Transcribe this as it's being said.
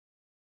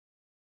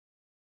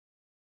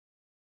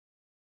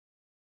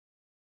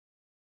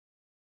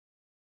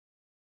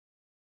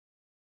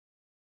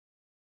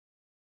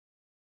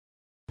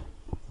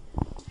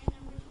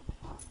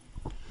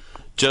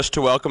Just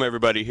to welcome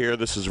everybody here,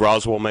 this is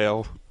Roswell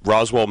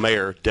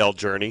Mayor Del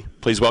Journey.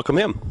 Please welcome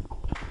him.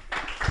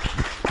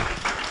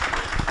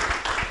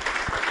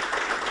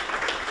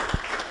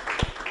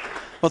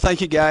 Well, thank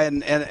you, Guy,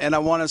 and I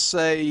want to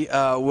say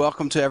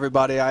welcome to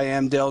everybody. I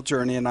am Del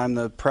Journey, and I'm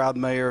the proud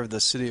mayor of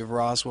the city of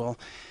Roswell.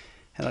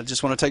 And I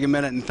just want to take a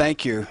minute and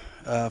thank you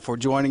for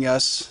joining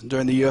us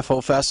during the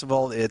UFO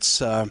Festival. It's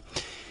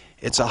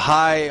a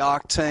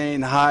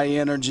high-octane,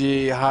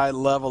 high-energy, high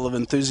level of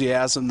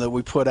enthusiasm that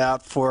we put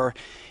out for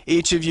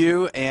each of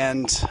you,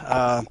 and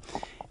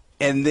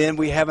then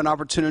we have an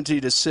opportunity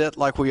to sit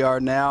like we are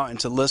now and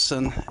to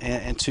listen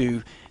and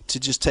to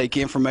just take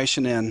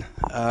information in.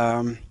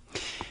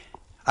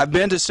 I've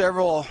been to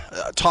several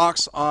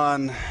talks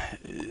on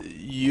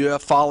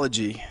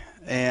ufology,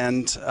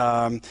 and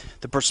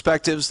the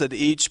perspectives that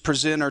each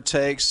presenter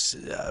takes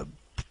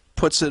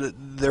puts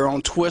their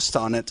own twist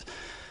on it,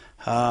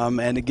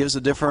 and it gives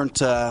a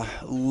different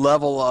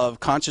level of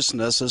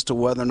consciousness as to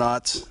whether or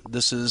not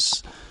this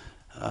is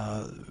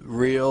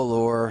real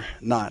or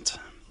not.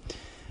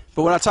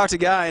 But when I talked to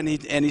Guy, and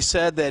he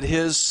said that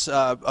his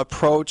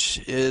approach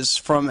is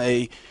from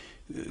a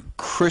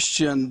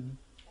Christian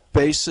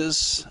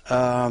basis,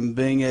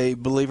 being a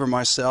believer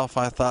myself,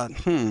 I thought,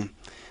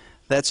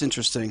 that's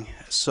interesting.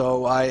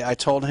 So I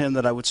told him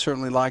that I would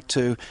certainly like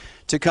to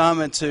come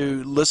and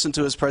to listen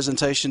to his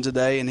presentation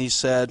today, and he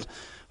said,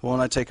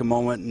 won't I take a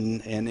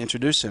moment and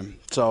introduce him?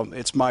 So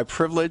it's my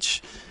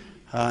privilege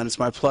and it's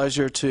my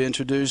pleasure to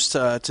introduce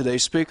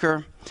today's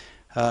speaker,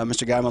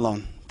 Mr. Guy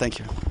Malone. Thank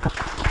you.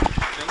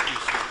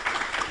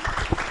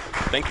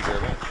 Thank you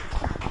very much.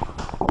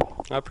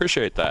 I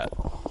appreciate that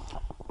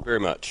very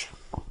much.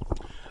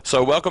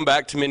 So welcome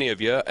back to many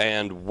of you,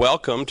 and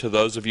welcome to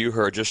those of you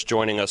who are just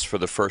joining us for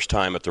the first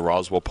time at the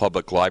Roswell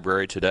Public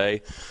Library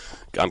today.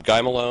 I'm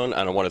Guy Malone,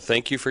 and I want to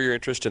thank you for your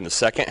interest in the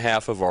second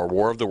half of our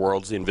War of the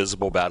Worlds, the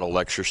Invisible Battle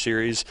lecture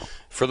series.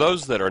 For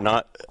those that are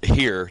not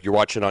here, you're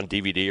watching on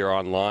DVD or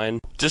online,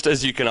 just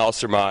as you can all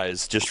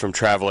surmise just from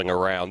traveling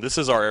around, this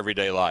is our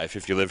everyday life.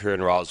 If you live here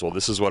in Roswell,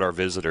 this is what our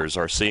visitors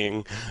are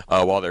seeing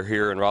while they're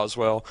here in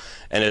Roswell.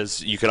 And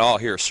as you can all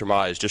hear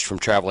surmise just from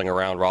traveling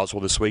around Roswell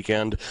this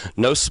weekend,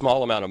 no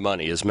small amount of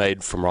money is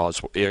made from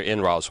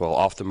in Roswell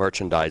off the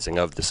merchandising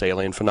of this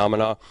alien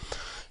phenomena.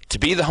 To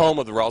be the home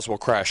of the Roswell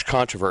crash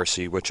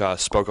controversy, which I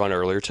spoke on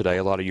earlier today,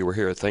 a lot of you were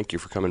here, thank you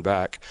for coming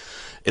back.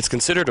 It's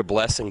considered a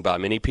blessing by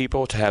many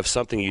people to have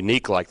something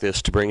unique like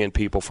this to bring in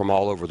people from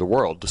all over the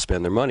world to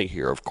spend their money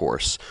here, of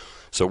course.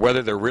 So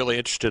whether they're really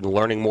interested in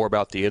learning more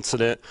about the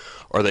incident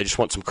or they just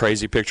want some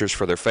crazy pictures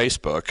for their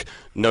Facebook,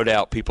 no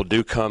doubt people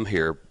do come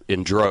here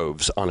in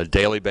droves on a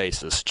daily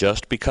basis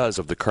just because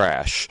of the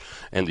crash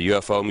and the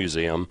UFO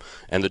museum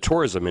and the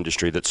tourism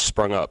industry that's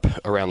sprung up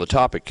around the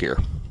topic here.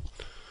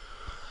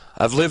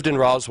 I've lived in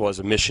Roswell as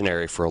a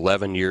missionary for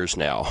 11 years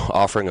now,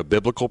 offering a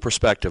biblical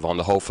perspective on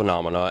the whole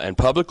phenomena and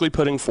publicly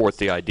putting forth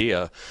the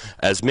idea,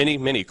 as many,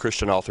 many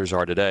Christian authors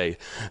are today,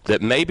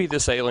 that maybe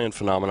this alien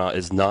phenomena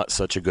is not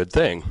such a good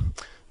thing.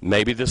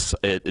 Maybe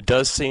it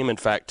does seem, in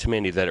fact, to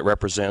many that it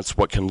represents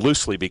what can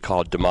loosely be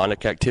called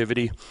demonic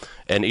activity,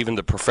 and even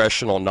the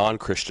professional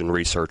non-Christian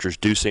researchers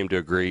do seem to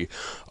agree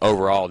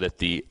overall that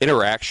the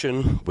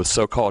interaction with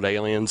so-called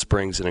aliens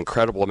brings an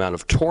incredible amount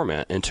of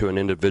torment into an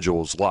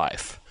individual's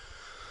life.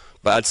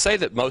 But I'd say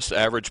that most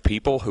average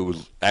people who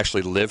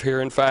actually live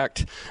here, in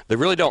fact, they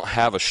really don't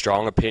have a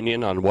strong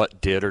opinion on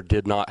what did or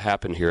did not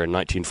happen here in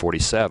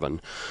 1947,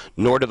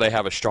 nor do they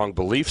have a strong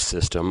belief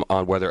system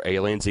on whether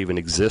aliens even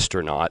exist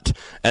or not,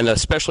 and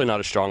especially not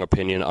a strong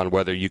opinion on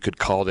whether you could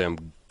call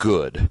them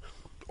good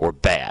or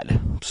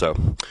bad.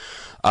 So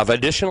I've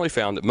additionally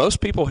found that most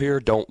people here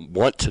don't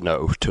want to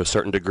know to a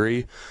certain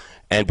degree,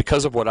 and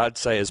because of what I'd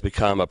say has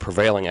become a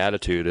prevailing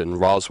attitude in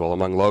Roswell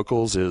among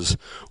locals is,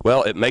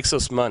 well, it makes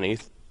us money,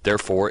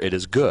 therefore it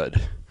is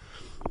good.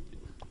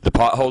 The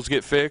potholes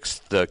get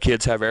fixed, the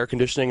kids have air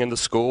conditioning in the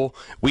school,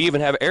 we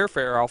even have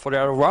airfare offered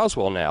out of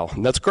Roswell now,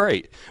 and that's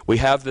great. We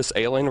have this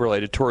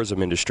alien-related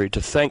tourism industry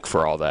to thank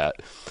for all that.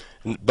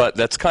 But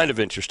that's kind of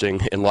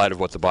interesting in light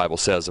of what the Bible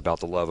says about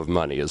the love of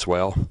money as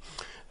well.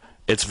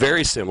 It's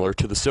very similar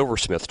to the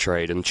silversmith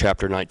trade in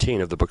chapter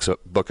 19 of the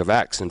book of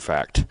Acts, in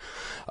fact.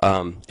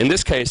 In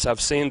this case,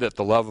 I've seen that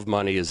the love of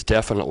money is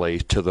definitely,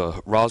 to the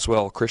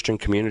Roswell Christian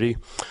community,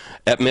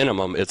 at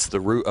minimum, it's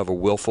the root of a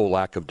willful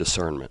lack of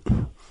discernment,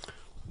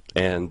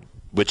 and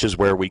which is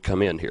where we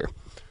come in here.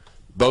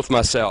 Both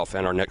myself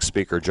and our next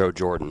speaker, Joe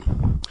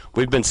Jordan,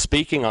 we've been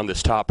speaking on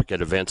this topic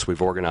at events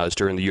we've organized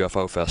during the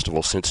UFO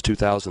Festival since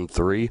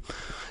 2003.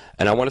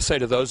 And I want to say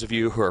to those of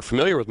you who are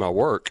familiar with my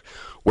work,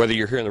 whether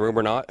you're here in the room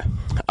or not,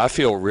 I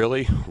feel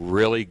really,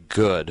 really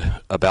good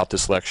about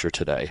this lecture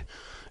today.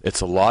 It's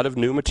a lot of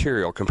new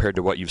material compared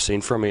to what you've seen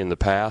from me in the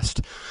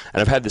past.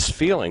 And I've had this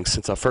feeling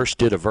since I first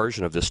did a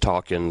version of this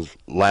talk in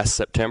last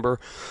September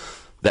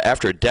that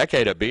after a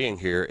decade of being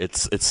here, it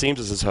seems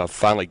as if I've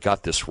finally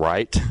got this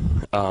right.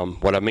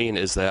 What I mean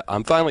is that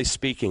I'm finally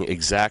speaking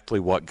exactly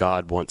what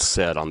God once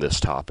said on this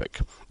topic,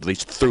 at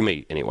least through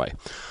me anyway.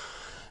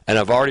 And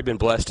I've already been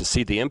blessed to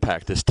see the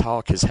impact this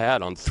talk has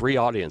had on 3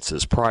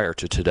 audiences prior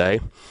to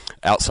today,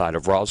 outside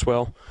of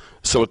Roswell.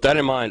 So with that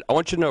in mind, I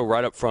want you to know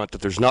right up front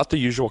that there's not the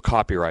usual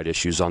copyright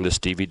issues on this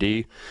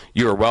DVD.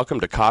 You are welcome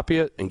to copy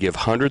it and give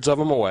hundreds of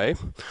them away.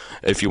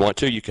 If you want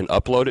to, you can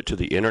upload it to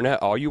the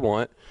internet all you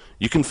want.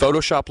 You can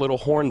Photoshop little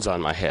horns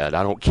on my head.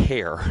 I don't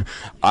care.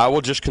 I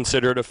will just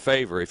consider it a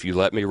favor if you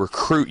let me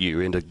recruit you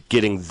into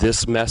getting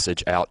this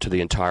message out to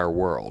the entire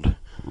world.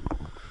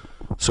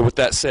 So with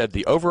that said,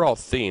 the overall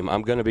theme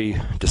I'm going to be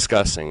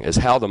discussing is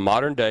how the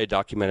modern-day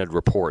documented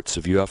reports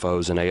of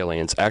UFOs and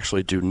aliens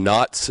actually do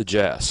not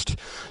suggest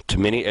to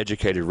many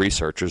educated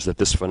researchers that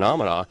this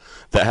phenomena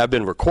that have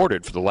been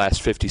recorded for the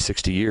last 50,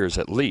 60 years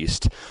at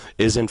least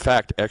is in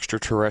fact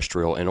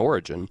extraterrestrial in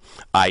origin,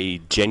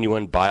 i.e.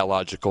 genuine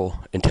biological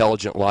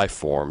intelligent life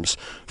forms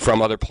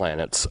from other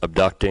planets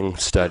abducting,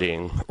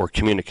 studying, or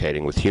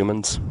communicating with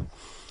humans.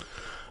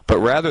 But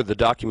rather, the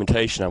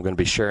documentation I'm going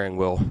to be sharing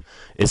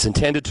is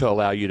intended to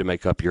allow you to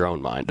make up your own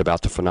mind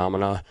about the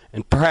phenomena,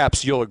 and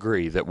perhaps you'll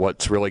agree that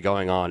what's really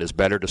going on is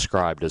better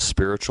described as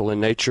spiritual in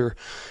nature,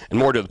 and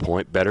more to the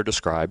point, better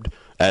described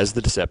as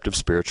the deceptive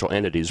spiritual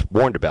entities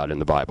warned about in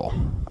the Bible.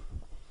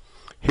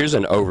 Here's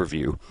an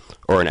overview,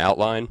 or an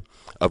outline,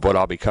 of what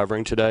I'll be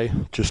covering today.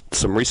 Just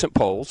some recent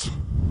polls,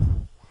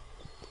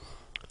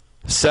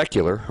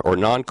 secular or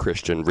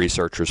non-Christian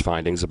researchers'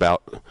 findings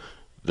about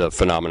the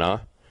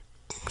phenomena,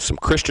 some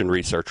Christian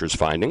researchers'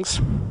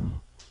 findings.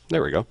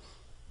 There we go.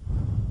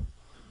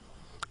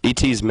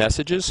 ET's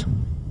messages,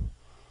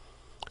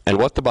 and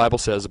what the Bible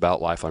says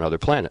about life on other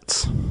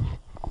planets.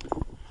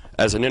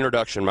 As an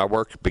introduction, my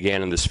work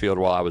began in this field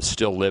while I was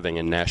still living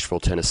in Nashville,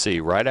 Tennessee,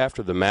 right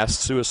after the mass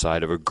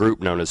suicide of a group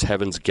known as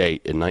Heaven's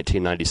Gate in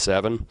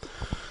 1997.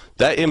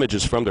 That image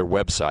is from their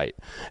website.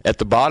 At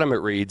the bottom it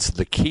reads,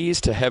 "The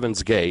keys to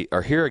Heaven's Gate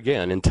are here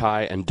again in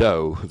Tai and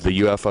Do, the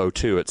UFO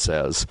 2, it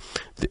says.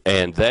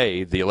 And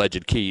they, the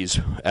alleged keys,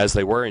 as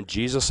they were in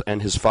Jesus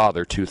and his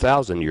Father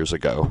 2,000 years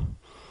ago."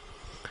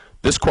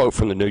 This quote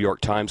from the New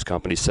York Times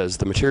Company says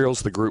the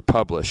materials the group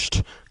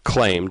published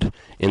claimed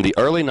in the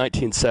early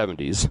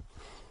 1970s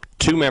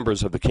 2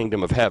 members of the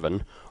Kingdom of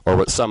Heaven, or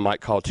what some might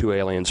call 2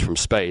 aliens from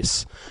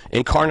space,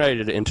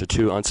 incarnated into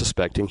 2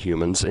 unsuspecting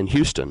humans in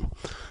Houston.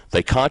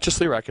 They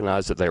consciously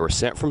recognized that they were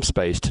sent from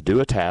space to do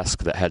a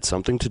task that had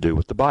something to do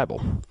with the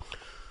Bible.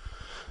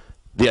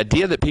 The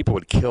idea that people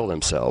would kill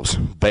themselves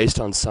based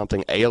on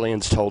something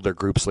aliens told their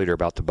group's leader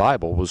about the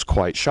Bible was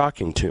quite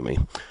shocking to me.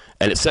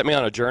 And it set me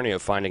on a journey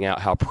of finding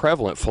out how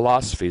prevalent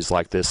philosophies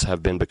like this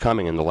have been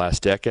becoming in the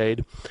last decade.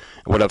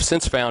 And what I've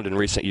since found in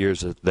recent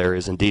years is that there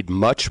is indeed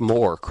much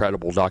more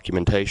credible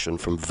documentation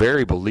from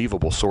very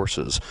believable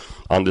sources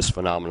on this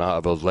phenomena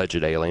of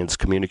alleged aliens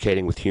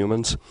communicating with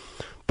humans.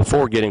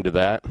 Before getting to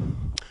that,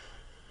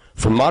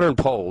 from modern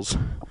polls,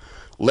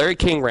 Larry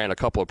King ran a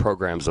couple of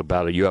programs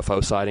about a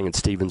UFO sighting in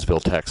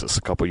Stevensville, Texas,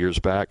 a couple years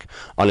back.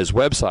 On his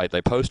website,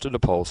 they posted a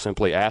poll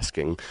simply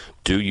asking,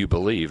 "Do you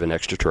believe in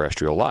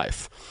extraterrestrial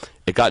life?"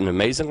 It got an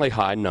amazingly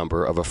high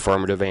number of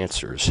affirmative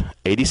answers.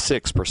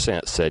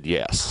 86% said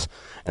yes,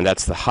 and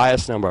that's the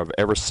highest number I've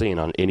ever seen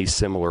on any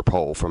similar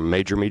poll from a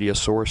major media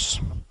source.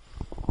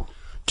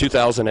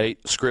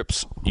 2008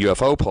 Scripps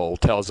UFO poll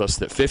tells us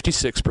that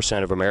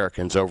 56% of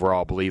Americans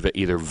overall believe it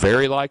either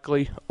very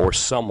likely or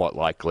somewhat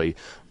likely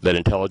that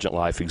intelligent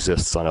life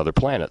exists on other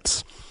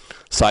planets.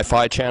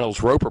 Sci-Fi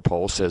Channel's Roper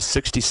poll says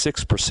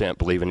 66%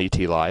 believe in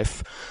ET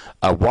life.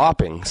 A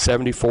whopping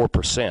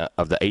 74%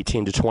 of the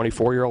 18 to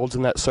 24-year-olds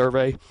in that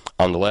survey,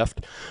 on the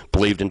left,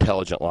 believed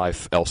intelligent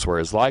life elsewhere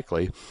is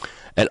likely.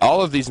 And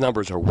all of these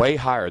numbers are way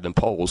higher than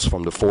polls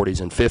from the 40s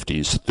and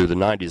 50s through the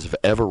 90s have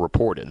ever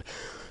reported.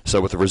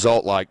 So with a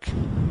result like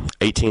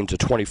 18 to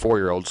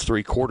 24-year-olds,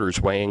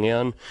 3/4 weighing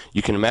in,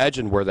 you can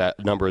imagine where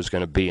that number is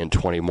going to be in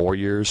 20 more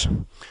years.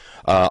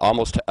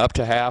 Almost up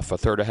to half, a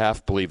third of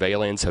half, believe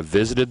aliens have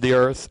visited the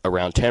Earth.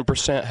 Around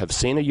 10% have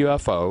seen a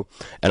UFO.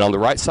 And on the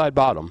right side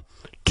bottom,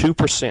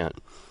 2%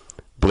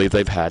 believe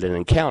they've had an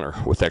encounter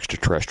with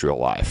extraterrestrial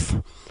life.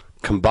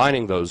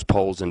 Combining those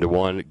polls into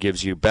one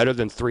gives you better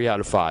than 3 out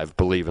of 5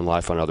 believe in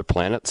life on other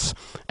planets,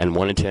 and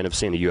 1 in 10 have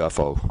seen a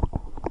UFO.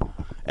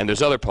 And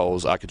there's other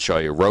polls I could show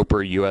you,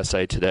 Roper,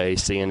 USA Today,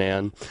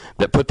 CNN,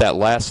 that put that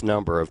last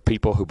number of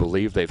people who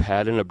believe they've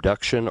had an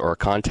abduction or a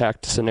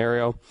contact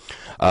scenario,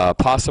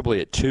 possibly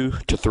at 2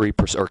 to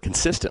 3%, or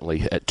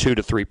consistently at 2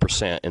 to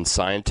 3% in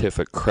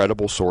scientific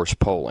credible source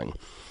polling.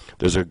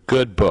 There's a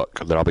good book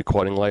that I'll be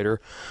quoting later.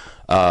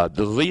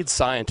 The lead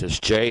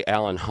scientist, J.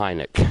 Allen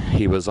Hynek,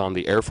 he was on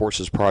the Air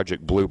Force's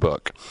Project Blue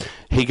Book.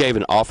 He gave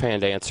an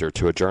offhand answer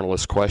to a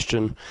journalist's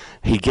question.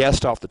 He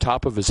guessed off the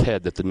top of his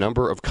head that the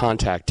number of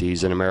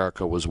contactees in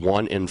America was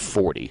 1 in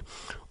 40,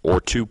 or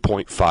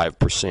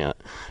 2.5%.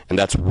 And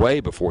that's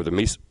way before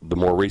the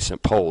more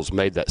recent polls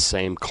made that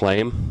same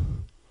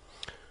claim.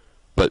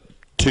 But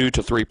 2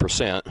 to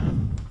 3%,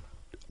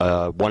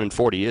 1 in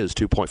 40 is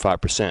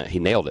 2.5%. He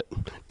nailed it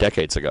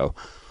decades ago.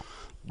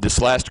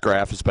 This last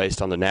graph is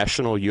based on the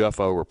National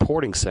UFO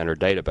Reporting Center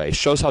database.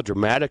 Shows how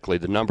dramatically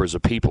the numbers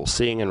of people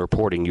seeing and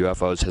reporting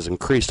UFOs has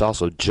increased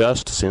also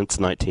just since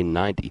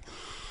 1990.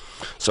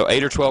 So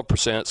 8 or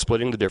 12%,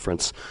 splitting the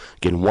difference.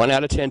 Again, 1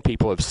 out of 10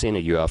 people have seen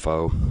a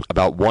UFO.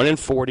 About 1 in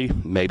 40,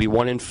 maybe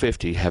 1 in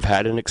 50, have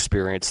had an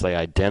experience they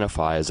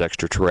identify as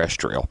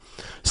extraterrestrial.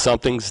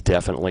 Something's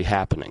definitely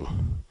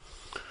happening.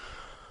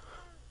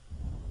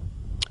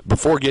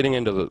 Before getting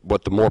into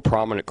what the more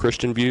prominent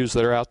Christian views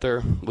that are out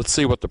there, let's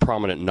see what the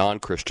prominent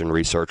non-Christian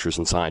researchers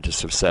and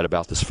scientists have said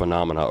about this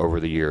phenomena over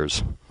the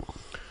years.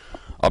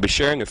 I'll be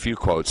sharing a few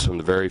quotes from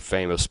the very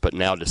famous but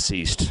now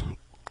deceased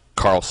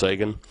Carl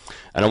Sagan,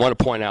 and I want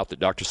to point out that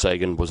Dr.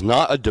 Sagan was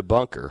not a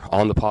debunker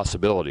on the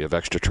possibility of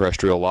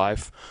extraterrestrial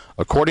life.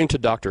 According to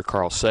Dr.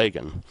 Carl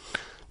Sagan,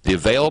 the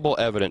available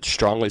evidence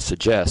strongly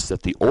suggests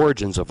that the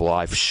origins of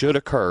life should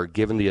occur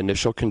given the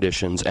initial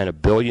conditions and 1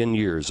 billion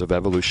years of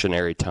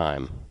evolutionary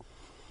time.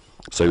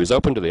 So he was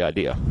open to the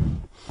idea.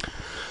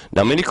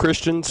 Now, many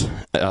Christians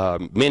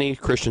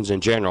in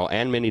general,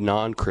 and many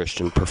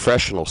non-Christian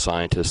professional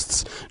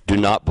scientists do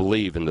not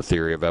believe in the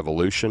theory of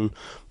evolution,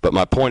 but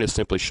my point is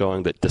simply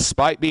showing that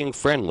despite being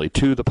friendly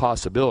to the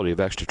possibility of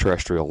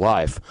extraterrestrial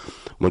life,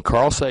 when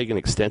Carl Sagan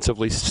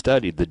extensively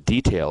studied the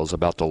details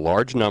about the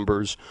large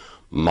numbers,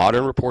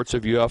 modern reports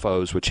of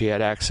UFOs which he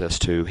had access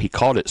to, he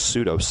called it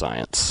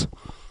pseudoscience.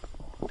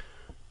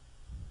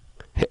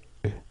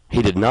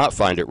 He did not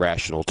find it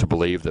rational to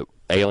believe that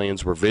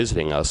aliens were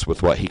visiting us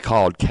with what he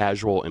called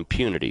casual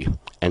impunity.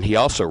 And he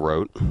also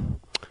wrote,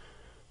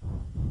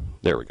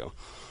 there we go,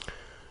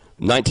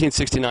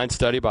 1969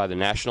 study by the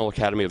National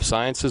Academy of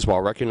Sciences,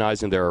 while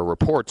recognizing there are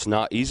reports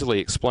not easily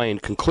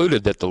explained,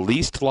 concluded that the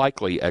least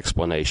likely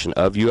explanation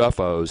of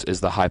UFOs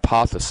is the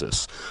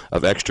hypothesis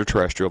of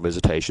extraterrestrial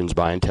visitations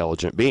by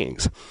intelligent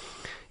beings.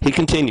 He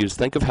continues,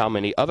 think of how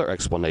many other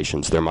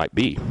explanations there might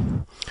be.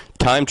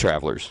 Time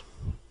travelers,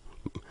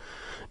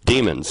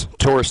 demons,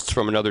 tourists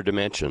from another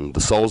dimension,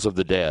 the souls of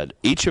the dead.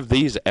 Each of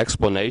these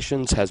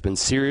explanations has been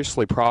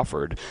seriously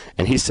proffered,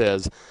 and he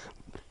says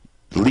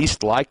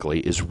least likely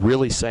is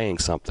really saying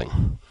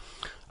something.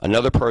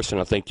 Another person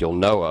I think you'll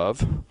know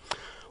of,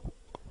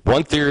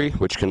 one theory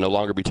which can no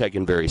longer be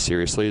taken very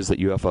seriously is that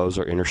UFOs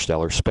are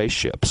interstellar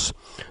spaceships.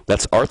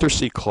 That's Arthur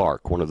C.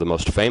 Clarke, one of the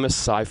most famous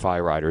sci-fi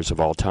writers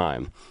of all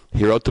time.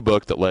 He wrote the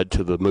book that led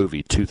to the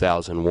movie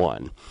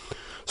 2001.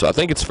 So I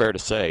think it's fair to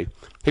say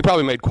he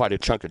probably made quite a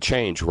chunk of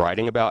change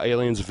writing about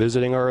aliens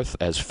visiting Earth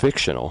as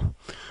fictional,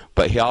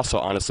 but he also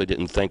honestly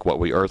didn't think what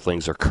we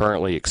Earthlings are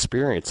currently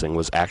experiencing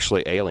was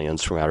actually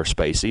aliens from outer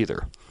space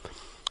either.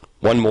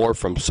 One more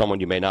from someone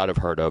you may not have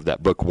heard of,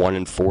 that book 1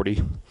 in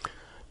 40.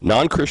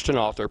 Non-Christian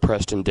author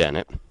Preston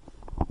Dennett.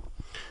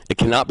 It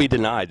cannot be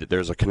denied that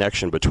there's a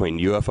connection between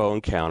UFO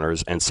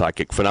encounters and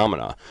psychic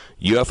phenomena.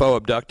 UFO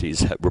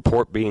abductees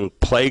report being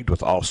plagued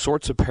with all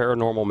sorts of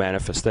paranormal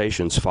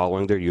manifestations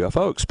following their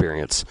UFO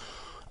experience.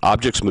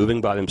 Objects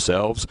moving by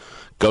themselves,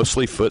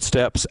 ghostly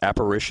footsteps,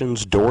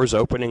 apparitions, doors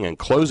opening and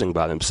closing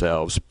by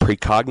themselves,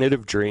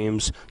 precognitive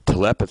dreams,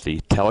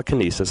 telepathy,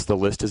 telekinesis, the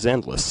list is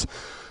endless.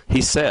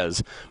 He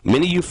says,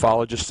 many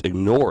ufologists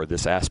ignore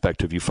this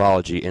aspect of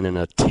ufology in an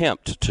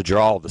attempt to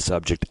draw the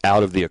subject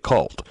out of the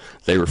occult.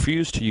 They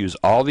refuse to use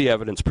all the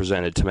evidence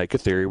presented to make a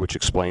theory which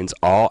explains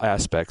all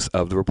aspects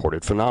of the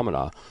reported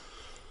phenomena.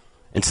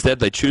 Instead,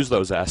 they choose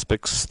those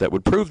aspects that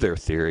would prove their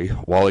theory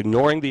while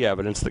ignoring the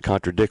evidence that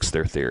contradicts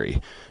their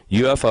theory.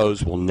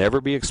 UFOs will never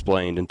be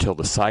explained until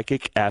the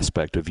psychic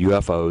aspect of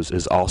UFOs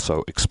is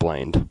also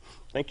explained.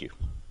 Thank you.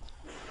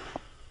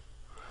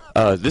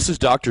 This is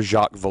Dr.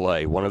 Jacques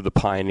Vallée, one of the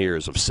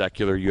pioneers of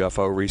secular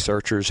UFO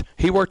researchers.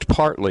 He worked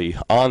partly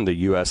on the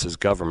U.S.'s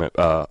government,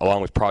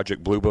 along with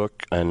Project Blue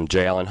Book and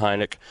J. Allen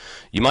Hynek.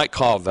 You might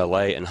call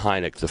Vallée and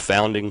Hynek the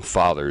founding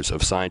fathers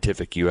of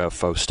scientific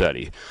UFO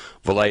study.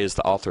 Vallée is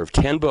the author of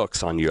 10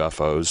 books on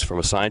UFOs from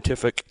a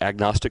scientific,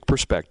 agnostic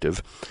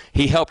perspective.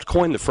 He helped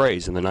coin the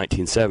phrase in the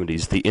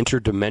 1970s, the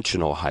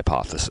interdimensional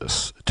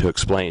hypothesis, to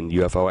explain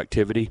UFO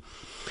activity.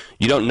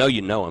 You don't know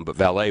you know him, but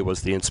Vallée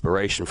was the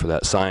inspiration for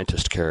that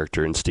scientist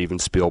character in Steven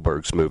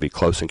Spielberg's movie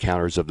Close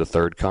Encounters of the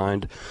Third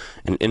Kind.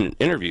 And in an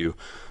interview,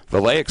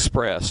 Vallée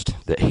expressed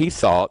that he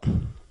thought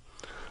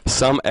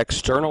some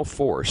external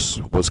force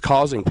was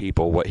causing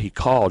people what he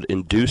called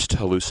induced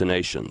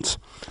hallucinations.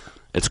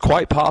 It's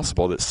quite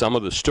possible that some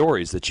of the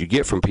stories that you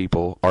get from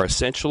people are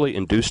essentially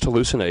induced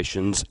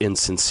hallucinations in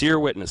sincere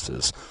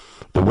witnesses.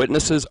 The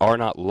witnesses are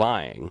not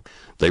lying.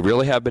 They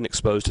really have been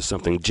exposed to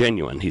something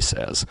genuine, he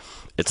says.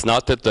 It's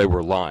not that they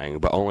were lying,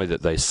 but only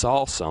that they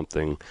saw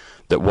something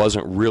that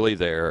wasn't really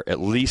there, at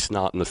least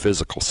not in the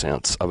physical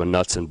sense of a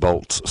nuts and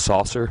bolts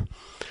saucer.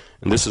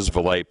 And this is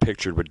Vallée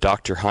pictured with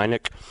Dr.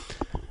 Hynek.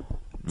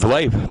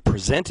 Vallée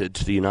presented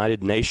to the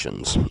United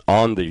Nations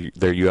on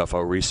their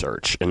UFO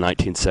research in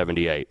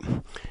 1978.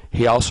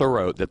 He also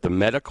wrote that the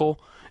medical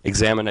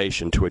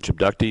examination to which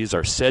abductees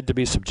are said to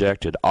be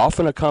subjected,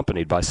 often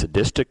accompanied by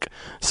sadistic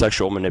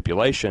sexual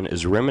manipulation,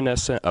 is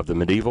reminiscent of the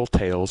medieval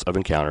tales of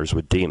encounters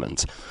with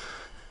demons.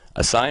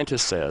 A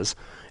scientist says,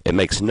 It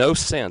makes no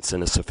sense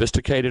in a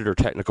sophisticated or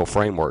technical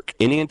framework.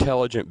 Any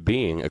intelligent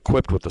being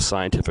equipped with the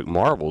scientific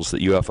marvels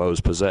that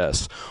UFOs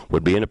possess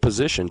would be in a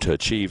position to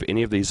achieve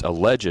any of these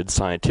alleged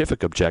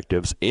scientific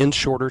objectives in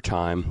shorter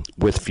time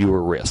with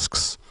fewer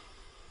risks.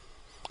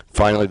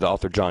 Finally, the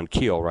author John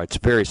Keel writes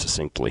very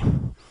succinctly,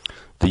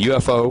 the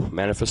UFO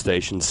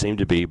manifestations seem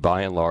to be,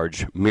 by and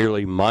large,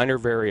 merely minor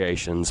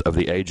variations of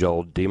the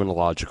age-old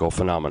demonological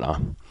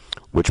phenomena,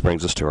 which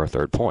brings us to our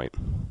third point.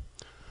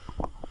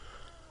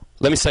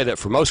 Let me say that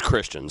for most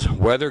Christians,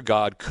 whether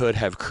God could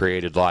have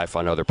created life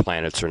on other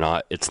planets or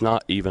not, it's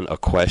not even a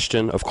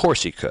question. Of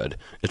course he could.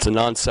 It's a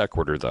non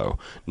sequitur, though.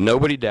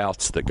 Nobody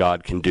doubts that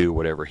God can do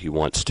whatever he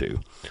wants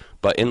to.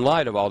 But in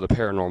light of all the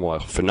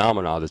paranormal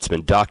phenomena that's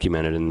been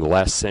documented in the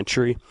last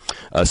century,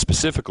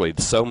 specifically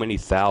so many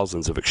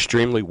thousands of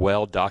extremely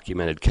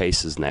well-documented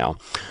cases now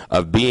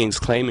of beings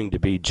claiming to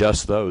be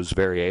just those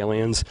very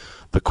aliens,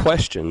 the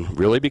question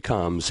really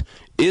becomes,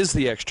 is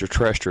the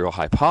extraterrestrial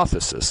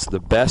hypothesis the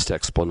best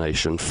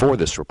explanation for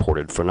this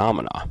reported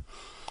phenomena?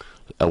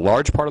 A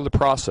large part of the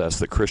process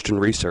that Christian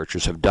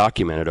researchers have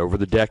documented over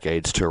the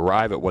decades to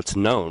arrive at what's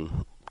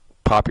known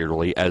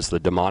popularly as the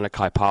demonic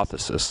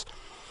hypothesis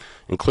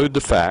include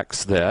the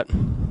facts that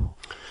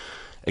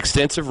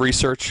extensive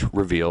research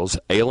reveals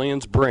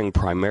aliens bring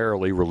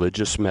primarily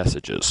religious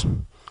messages,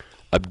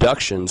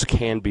 abductions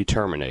can be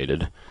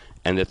terminated,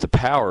 and that the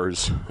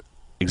powers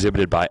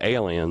exhibited by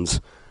aliens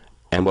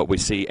and what we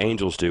see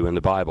angels do in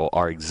the Bible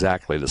are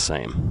exactly the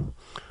same.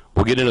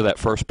 We'll get into that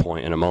first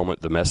point in a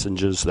moment, the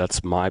messages.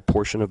 That's my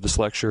portion of this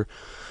lecture.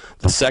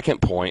 The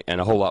second point, and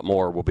a whole lot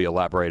more, will be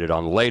elaborated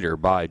on later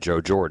by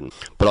Joe Jordan.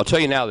 But I'll tell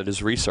you now that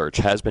his research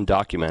has been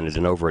documented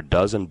in over a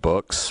dozen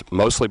books,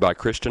 mostly by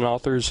Christian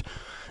authors,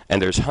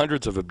 and there's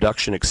hundreds of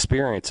abduction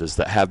experiences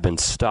that have been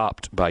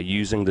stopped by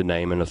using the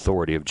name and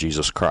authority of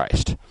Jesus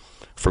Christ.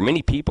 For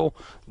many people,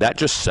 that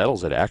just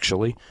settles it,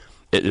 actually.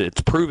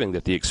 It's proving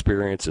that the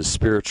experience is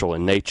spiritual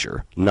in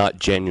nature, not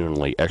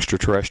genuinely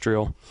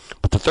extraterrestrial.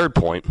 But the third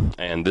point,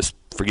 and this,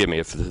 forgive me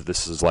if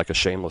this is like a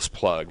shameless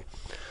plug,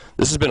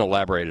 this has been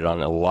elaborated on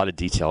in a lot of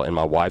detail in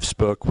my wife's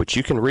book, which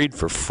you can read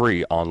for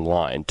free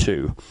online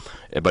too.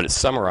 But it's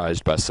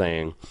summarized by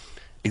saying,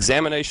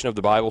 examination of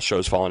the Bible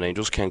shows fallen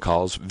angels can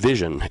cause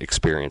vision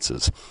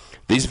experiences.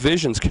 These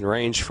visions can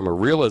range from a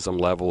realism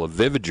level of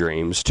vivid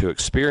dreams to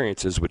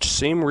experiences which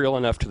seem real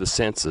enough to the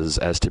senses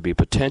as to be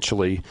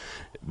potentially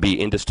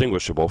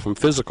indistinguishable from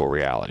physical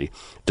reality,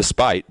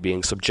 despite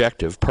being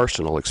subjective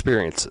personal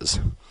experiences.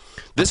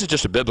 This is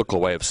just a biblical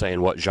way of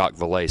saying what Jacques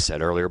Vallée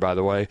said earlier, by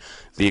the way.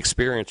 The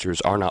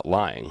experiencers are not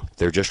lying.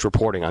 They're just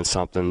reporting on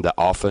something that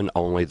often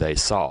only they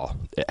saw.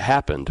 It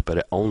happened, but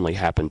it only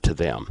happened to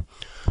them.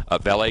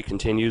 Vallée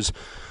continues,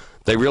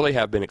 they really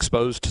have been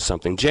exposed to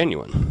something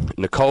genuine.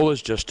 Nicole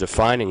is just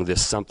defining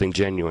this something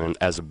genuine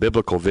as a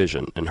biblical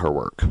vision in her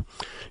work.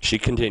 She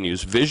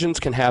continues, visions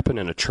can happen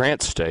in a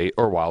trance state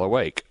or while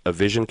awake. A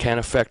vision can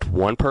affect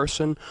one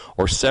person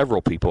or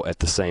several people at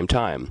the same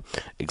time.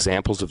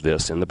 Examples of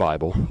this in the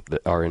Bible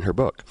that are in her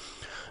book.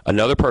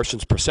 Another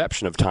person's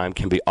perception of time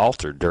can be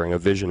altered during a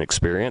vision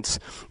experience.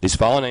 These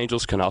fallen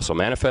angels can also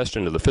manifest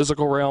into the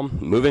physical realm,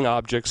 moving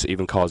objects,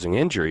 even causing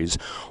injuries,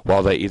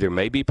 while they either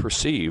may be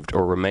perceived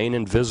or remain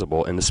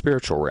invisible in the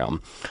spiritual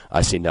realm.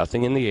 I see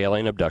nothing in the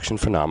alien abduction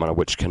phenomena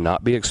which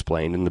cannot be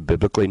explained in the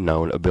biblically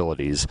known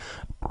abilities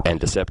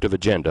and deceptive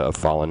agenda of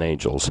fallen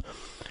angels.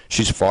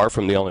 She's far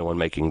from the only one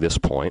making this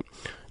point.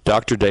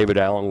 Dr. David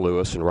Allen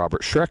Lewis and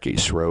Robert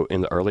Schreckes wrote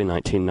in the early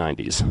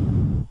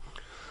 1990s.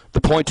 The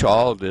point to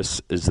all of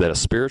this is that a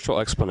spiritual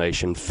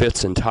explanation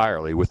fits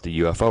entirely with the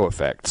UFO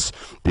effects.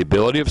 The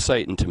ability of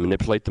Satan to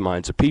manipulate the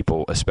minds of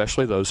people,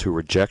 especially those who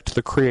reject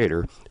the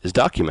Creator, is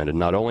documented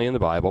not only in the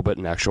Bible but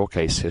in actual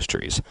case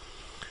histories.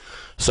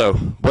 So,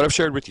 what I've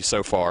shared with you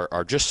so far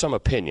are just some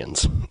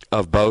opinions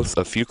of both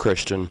a few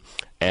Christian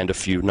and a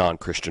few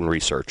non-Christian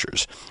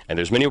researchers. And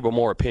there's many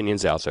more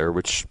opinions out there,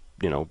 which,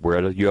 you know, we're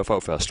at a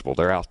UFO festival.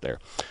 They're out there.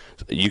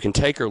 You can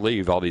take or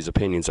leave all these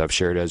opinions I've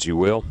shared as you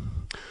will.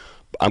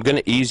 I'm going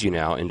to ease you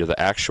now into the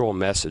actual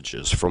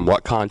messages from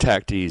what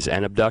contactees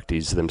and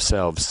abductees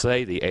themselves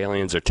say the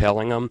aliens are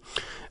telling them,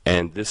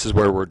 and this is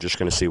where we're just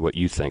going to see what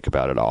you think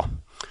about it all.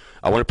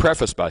 I want to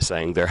preface by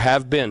saying there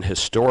have been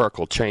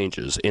historical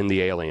changes in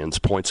the aliens'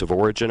 points of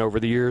origin over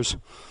the years.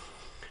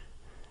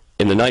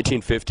 In the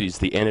 1950s,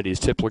 the entities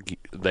typically,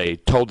 they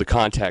told the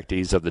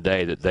contactees of the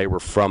day that they were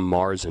from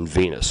Mars and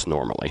Venus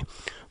normally.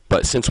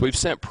 But since we've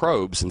sent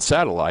probes and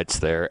satellites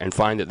there and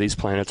find that these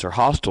planets are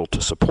hostile to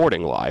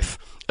supporting life,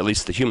 at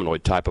least the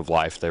humanoid type of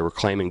life they were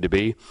claiming to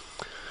be,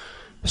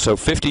 so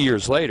 50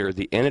 years later,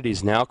 the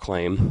entities now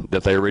claim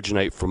that they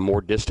originate from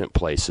more distant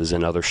places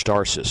in other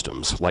star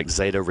systems, like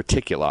Zeta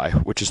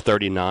Reticuli, which is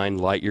 39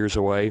 light years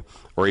away,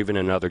 or even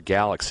in other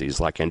galaxies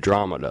like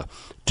Andromeda,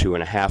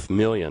 2.5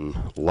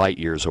 million light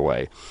years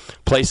away,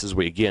 places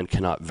we again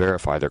cannot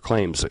verify their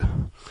claims.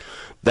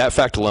 That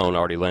fact alone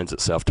already lends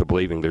itself to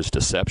believing there's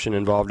deception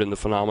involved in the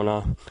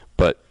phenomena,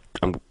 but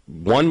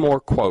one more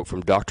quote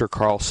from Dr.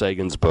 Carl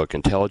Sagan's book,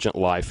 Intelligent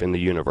Life in the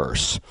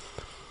Universe.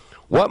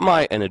 What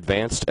might an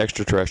advanced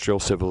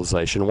extraterrestrial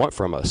civilization want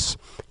from us?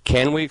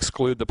 Can we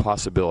exclude the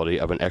possibility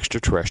of an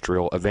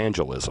extraterrestrial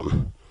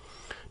evangelism?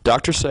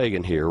 Dr.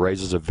 Sagan here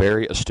raises a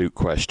very astute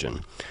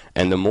question,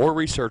 and the more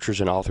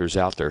researchers and authors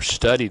out there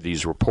study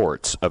these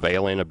reports of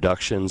alien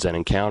abductions and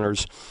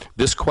encounters,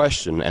 this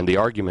question and the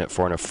argument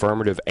for an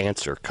affirmative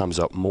answer comes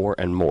up more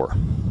and more.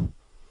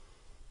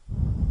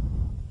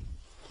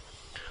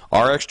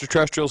 Are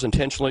extraterrestrials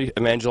intentionally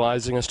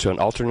evangelizing us to an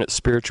alternate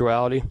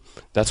spirituality?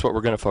 That's what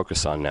we're going to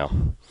focus on now.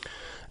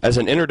 As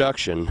an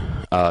introduction,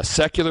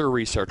 secular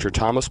researcher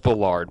Thomas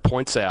Bullard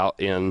points out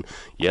in,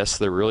 yes,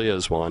 there really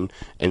is one,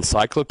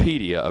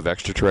 Encyclopedia of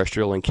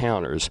Extraterrestrial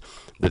Encounters,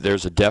 that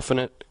there's a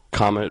definite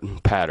common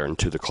pattern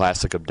to the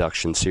classic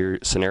abduction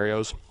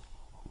scenarios.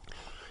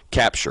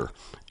 Capture,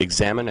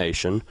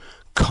 examination,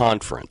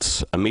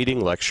 conference, a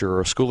meeting, lecture,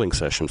 or a schooling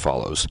session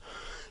follows.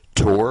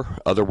 Tour,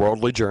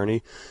 otherworldly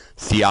journey,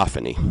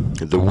 theophany.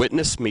 The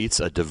witness meets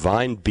a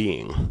divine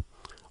being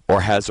or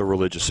has a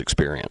religious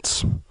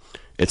experience.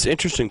 It's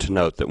interesting to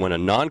note that when a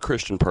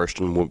non-Christian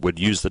person would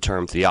use the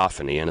term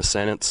theophany in a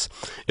sentence,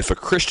 if a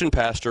Christian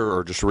pastor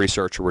or just a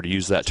researcher were to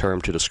use that term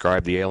to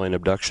describe the alien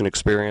abduction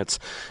experience,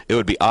 it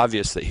would be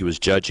obvious that he was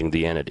judging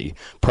the entity,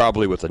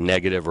 probably with a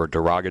negative or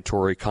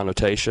derogatory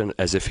connotation,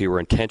 as if he were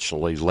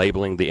intentionally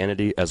labeling the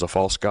entity as a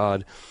false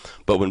god.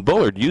 But when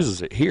Bullard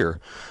uses it here,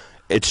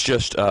 it's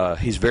just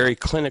he's very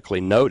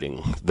clinically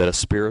noting that a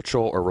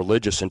spiritual or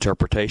religious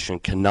interpretation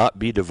cannot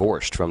be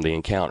divorced from the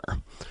encounter.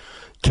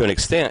 To an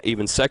extent,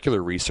 even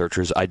secular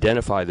researchers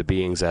identify the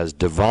beings as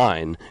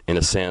divine in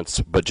a sense,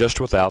 but just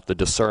without the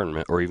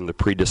discernment or even the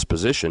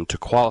predisposition to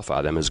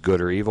qualify them as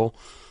good or evil.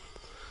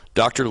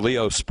 Dr.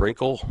 Leo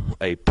Sprinkle,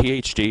 a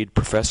PhD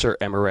professor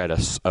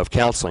emeritus of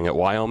counseling at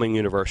Wyoming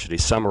University,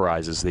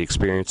 summarizes the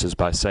experiences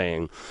by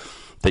saying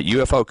that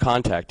UFO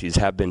contactees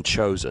have been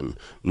chosen.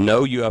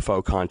 No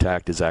UFO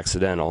contact is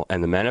accidental,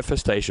 and the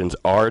manifestations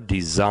are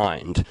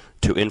designed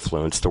to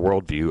influence the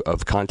worldview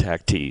of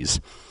contactees,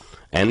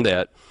 and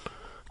that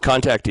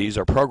contactees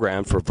are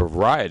programmed for a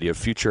variety of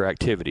future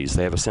activities.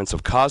 They have a sense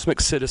of cosmic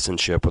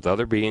citizenship with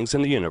other beings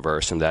in the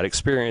universe, and that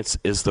experience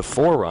is the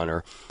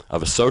forerunner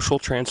of a social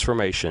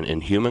transformation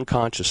in human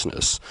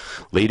consciousness,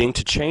 leading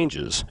to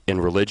changes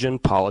in religion,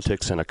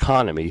 politics, and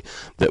economy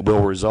that will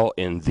result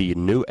in the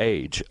new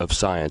age of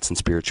science and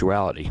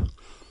spirituality.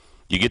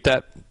 You get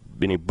that?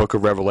 Any Book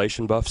of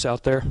Revelation buffs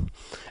out there?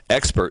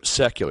 Expert,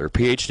 secular,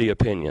 PhD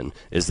opinion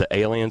is that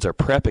aliens are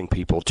prepping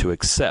people to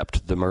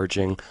accept the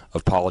merging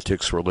of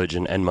politics,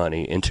 religion, and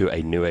money into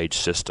a New Age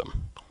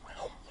system.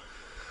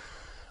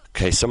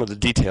 Okay, some of the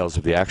details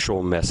of the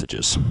actual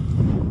messages.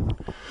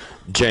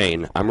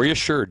 Jane, I'm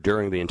reassured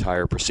during the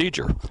entire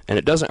procedure, and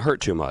it doesn't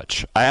hurt too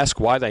much. I ask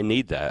why they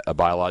need that, a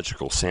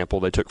biological sample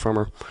they took from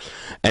her,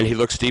 and he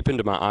looks deep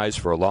into my eyes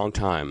for a long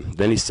time.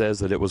 Then he says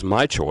that it was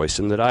my choice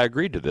and that I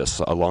agreed to this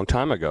a long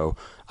time ago.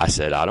 I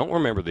said, I don't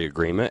remember the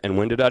agreement, and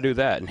when did I do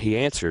that? And he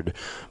answered,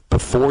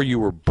 before you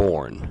were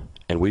born,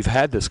 and we've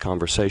had this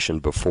conversation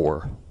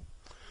before.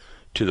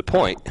 To the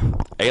point,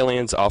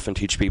 aliens often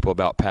teach people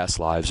about past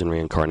lives and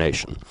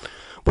reincarnation,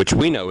 which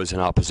we know is in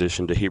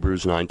opposition to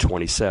Hebrews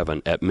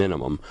 9:27 at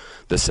minimum,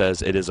 that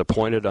says it is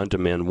appointed unto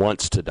men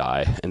once to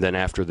die, and then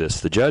after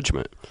this the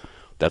judgment.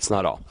 That's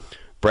not all.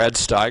 Brad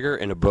Steiger,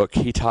 in a book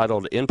he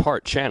titled In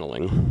Part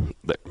Channeling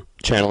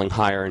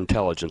Higher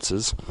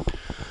Intelligences,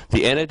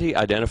 the entity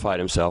identified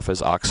himself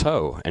as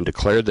Ox-Ho and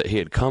declared that he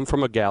had come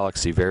from a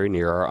galaxy very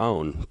near our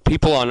own.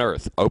 People on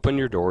Earth, open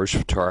your doors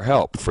to our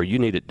help, for you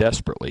need it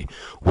desperately.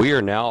 We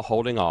are now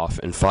holding off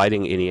and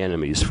fighting any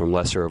enemies from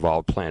lesser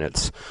evolved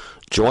planets.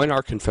 Join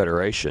our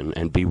confederation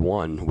and be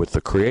one with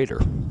the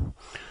Creator.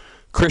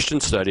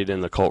 Christians studied in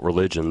the occult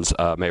religions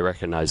may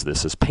recognize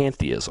this as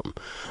pantheism,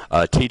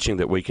 teaching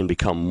that we can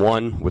become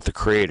one with the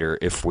Creator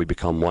if we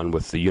become one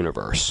with the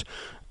universe.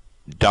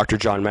 Dr.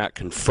 John Mack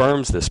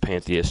confirms this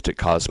pantheistic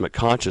cosmic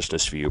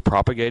consciousness view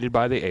propagated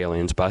by the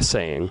aliens by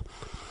saying,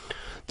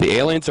 the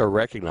aliens are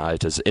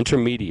recognized as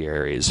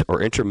intermediaries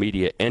or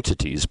intermediate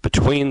entities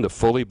between the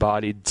fully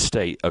bodied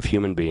state of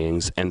human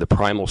beings and the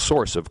primal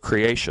source of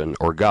creation,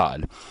 or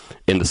God,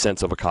 in the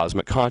sense of a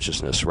cosmic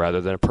consciousness rather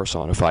than a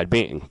personified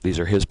being. These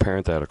are his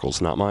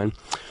parentheticals, not mine.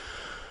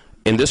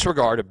 In this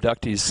regard,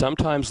 abductees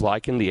sometimes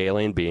liken the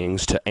alien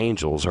beings to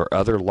angels or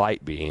other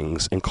light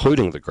beings,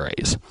 including the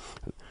Greys.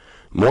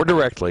 More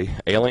directly,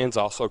 aliens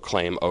also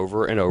claim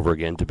over and over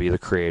again to be the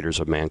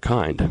creators of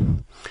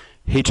mankind.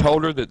 He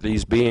told her that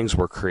these beings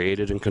were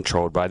created and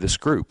controlled by this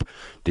group.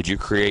 Did you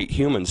create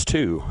humans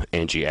too?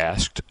 Angie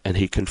asked, and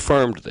he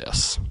confirmed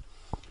this.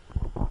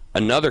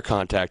 Another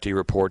contactee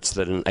reports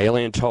that an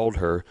alien told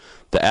her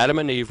that Adam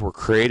and Eve were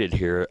created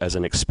here as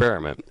an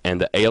experiment, and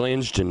the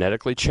aliens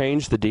genetically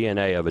changed the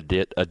DNA of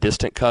a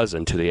distant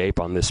cousin to the ape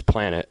on this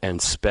planet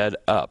and sped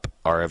up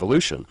our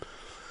evolution.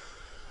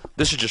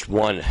 This is just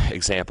one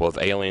example of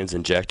aliens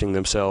injecting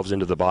themselves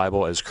into the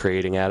Bible as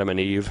creating Adam and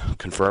Eve,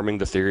 confirming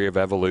the theory of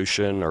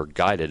evolution or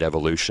guided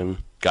evolution,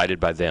 guided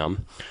by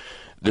them.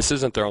 This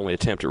isn't their only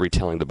attempt at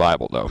retelling the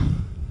Bible, though.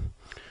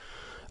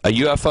 A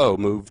UFO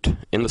moved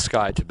in the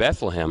sky to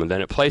Bethlehem, and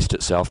then it placed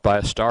itself by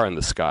a star in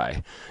the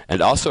sky.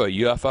 And also a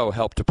UFO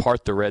helped to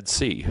part the Red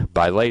Sea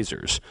by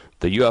lasers.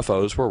 The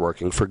UFOs were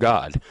working for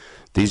God.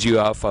 These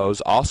UFOs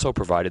also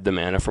provided the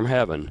manna from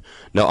heaven.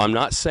 No, I'm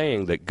not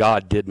saying that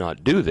God did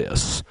not do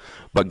this,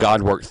 but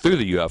God worked through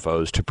the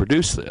UFOs to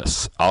produce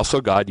this. Also,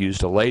 God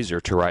used a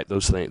laser to write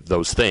those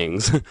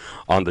things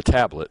on the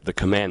tablet, the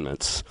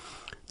commandments.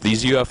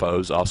 These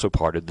UFOs also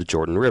parted the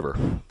Jordan River.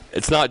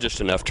 It's not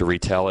just enough to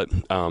retell it.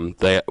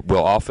 They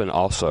will often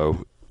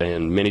also,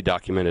 in many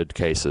documented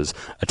cases,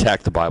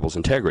 attack the Bible's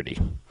integrity.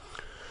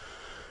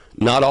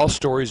 Not all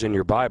stories in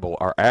your Bible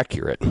are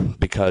accurate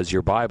because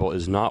your Bible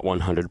is not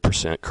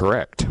 100%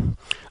 correct.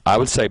 I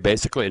would say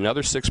basically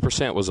another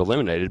 6% was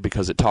eliminated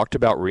because it talked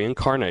about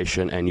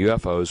reincarnation and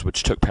UFOs,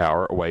 which took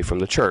power away from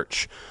the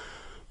church.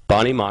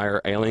 Bonnie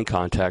Meyer, alien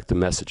contact, the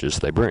messages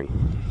they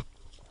bring.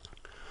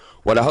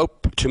 What I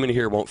hope too many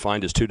here won't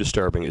find is too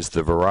disturbing is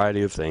the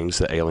variety of things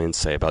that aliens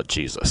say about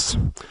Jesus.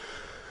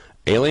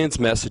 Aliens'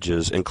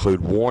 messages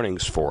include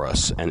warnings for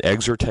us and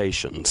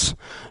exhortations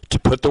to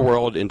put the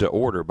world into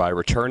order by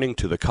returning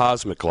to the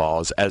cosmic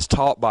laws as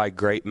taught by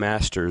great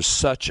masters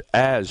such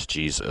as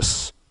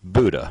Jesus,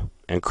 Buddha,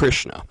 and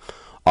Krishna,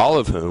 all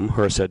of whom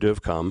are said to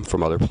have come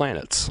from other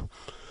planets.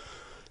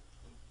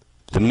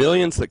 The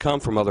millions that come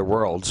from other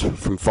worlds,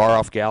 from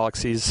far-off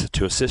galaxies,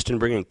 to assist in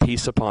bringing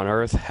peace upon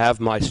Earth, have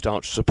my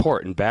staunch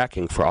support and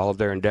backing for all of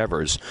their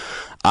endeavors.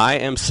 I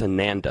am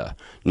Sananda,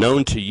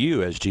 known to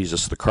you as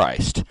Jesus the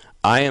Christ.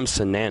 I am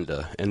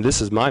Sananda, and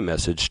this is my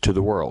message to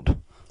the world.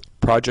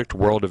 Project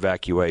World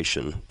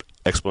Evacuation,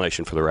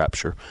 explanation for the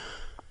rapture.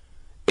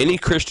 Any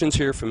Christians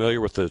here familiar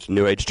with the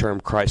New Age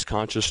term Christ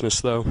consciousness,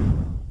 though?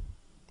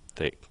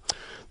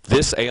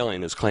 This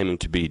alien is claiming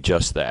to be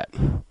just that.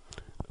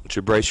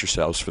 To brace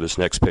yourselves for this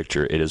next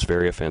picture. It is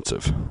very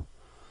offensive.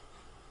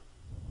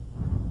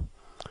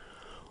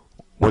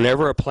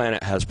 Whenever a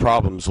planet has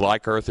problems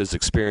like Earth is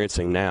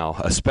experiencing now,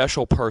 a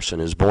special person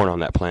is born on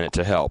that planet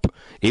to help.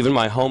 Even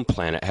my home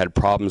planet had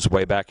problems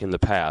way back in the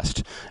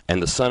past,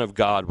 and the Son of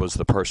God was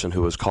the person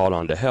who was called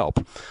on to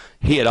help.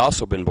 He had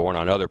also been born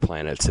on other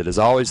planets. It is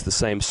always the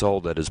same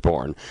soul that is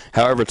born.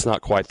 However, it's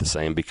not quite the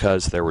same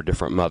because there were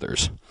different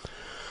mothers.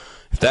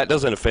 If that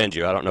doesn't offend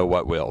you, I don't know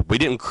what will. We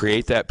didn't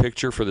create that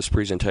picture for this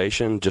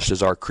presentation just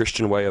as our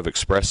Christian way of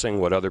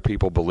expressing what other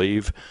people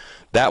believe.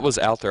 That was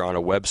out there on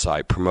a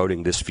website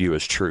promoting this view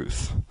as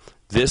truth.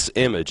 This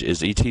image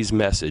is E.T.'s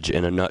message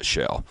in a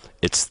nutshell.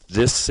 It's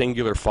this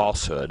singular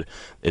falsehood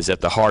is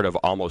at the heart of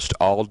almost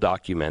all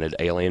documented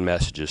alien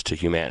messages to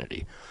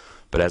humanity.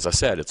 But as I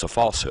said, it's a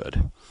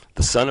falsehood.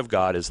 The Son of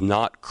God is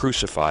not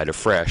crucified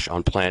afresh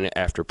on planet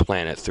after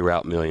planet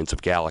throughout millions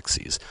of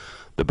galaxies.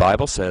 The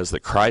Bible says that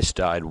Christ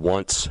died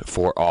once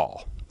for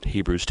all,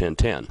 Hebrews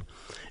 10:10.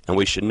 And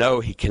we should know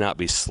he cannot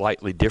be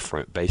slightly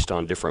different based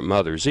on different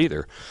mothers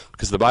either,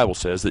 because the Bible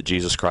says that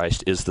Jesus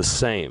Christ is the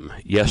same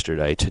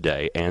yesterday,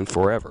 today, and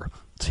forever.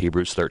 It's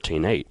Hebrews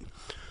 13:8.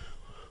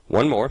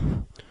 One more.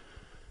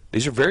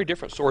 These are very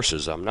different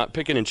sources. I'm not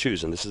picking and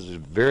choosing. This is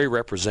very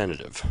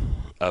representative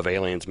of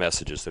aliens'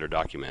 messages that are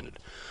documented.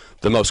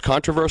 The most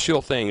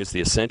controversial thing is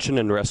the ascension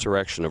and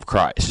resurrection of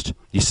Christ.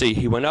 You see,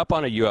 he went up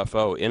on a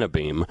UFO in a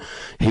beam,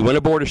 he went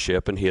aboard a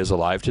ship, and he is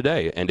alive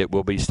today, and it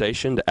will be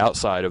stationed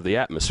outside of the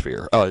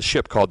atmosphere. A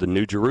ship called the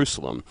New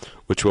Jerusalem,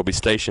 which will be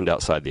stationed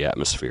outside the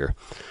atmosphere.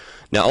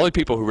 Now, only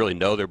people who really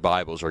know their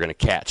Bibles are going to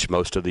catch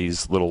most of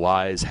these little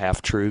lies,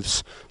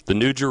 half-truths. The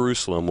New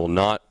Jerusalem will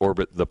not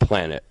orbit the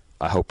planet.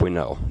 I hope we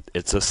know.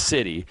 It's a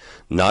city,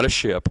 not a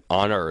ship,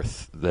 on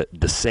earth that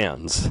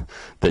descends,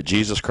 that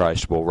Jesus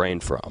Christ will reign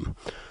from.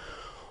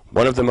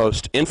 One of the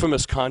most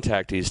infamous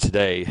contactees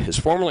today is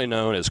formerly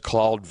known as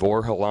Claude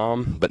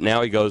Vorhalam, but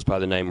now he goes by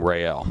the name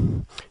Rael.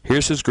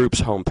 Here's his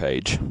group's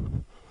homepage.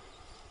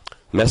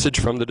 Message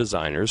from the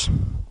designers.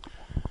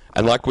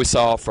 And like we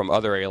saw from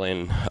other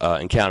alien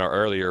encounter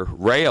earlier,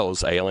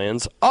 Rael's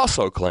aliens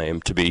also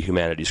claim to be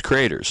humanity's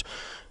creators.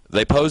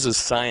 They pose as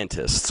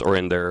scientists, or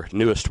in their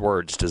newest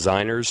words,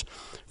 designers.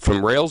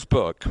 From Rael's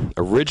book,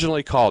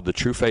 originally called The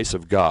True Face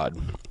of God,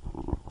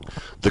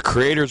 the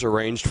creators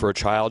arranged for a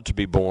child to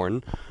be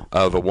born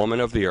of a woman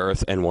of the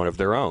earth and one of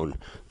their own.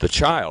 The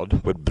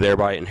child would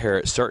thereby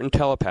inherit certain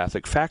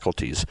telepathic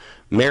faculties.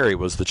 Mary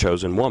was the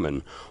chosen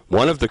woman.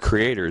 One of the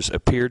creators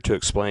appeared to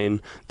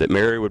explain that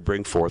Mary would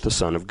bring forth a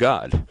son of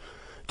God.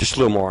 Just a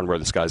little more on where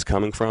this guy's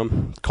coming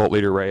from. Cult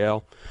leader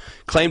Rael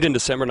claimed in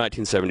December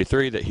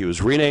 1973 that he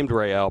was renamed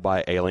Rael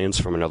by aliens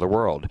from another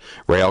world.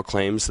 Rael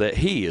claims that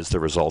he is the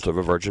result of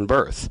a virgin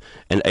birth.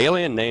 An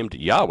alien named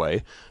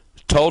Yahweh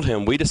told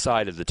him we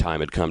decided the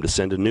time had come to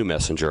send a new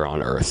messenger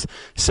on Earth.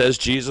 Says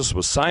Jesus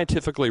was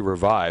scientifically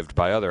revived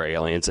by other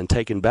aliens and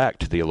taken back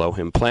to the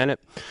Elohim planet.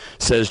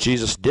 Says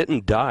Jesus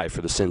didn't die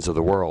for the sins of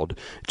the world.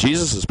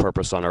 Jesus'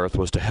 purpose on Earth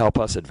was to help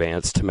us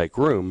advance to make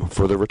room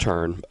for the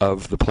return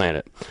of the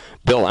planet.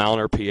 Bill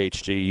Alner,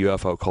 PhD,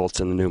 UFO cults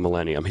in the new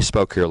millennium. He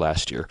spoke here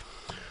last year.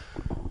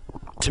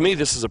 To me,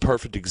 this is a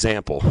perfect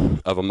example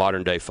of a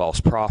modern-day false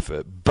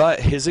prophet,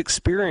 but his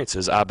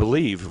experiences, I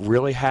believe,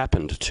 really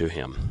happened to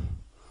him.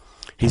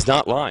 He's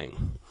not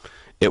lying.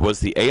 It was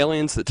the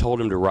aliens that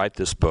told him to write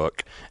this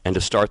book and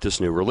to start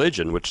this new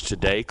religion, which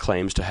today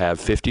claims to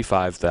have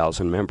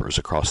 55,000 members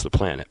across the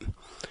planet.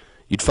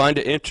 You'd find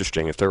it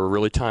interesting if there were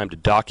really time to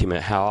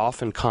document how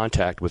often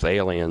contact with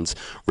aliens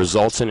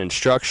results in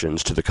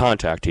instructions to the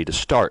contactee to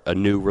start a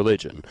new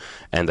religion,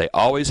 and they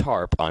always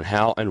harp on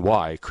how and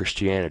why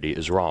Christianity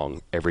is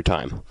wrong every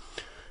time.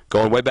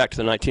 Going way back to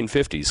the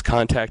 1950s,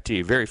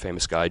 contactee, very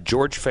famous guy,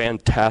 George Van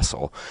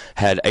Tassel,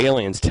 had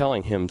aliens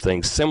telling him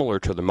things similar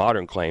to the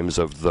modern claims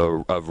of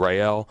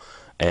Rael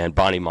and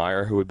Bonnie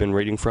Meyer, who we've been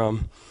reading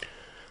from.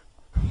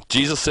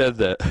 George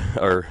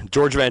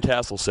Van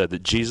Tassel said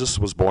that Jesus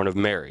was born of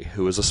Mary,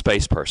 who was a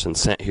space person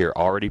sent here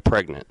already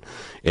pregnant,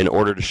 in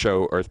order to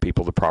show Earth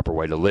people the proper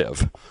way to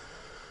live.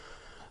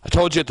 I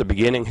told you at the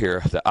beginning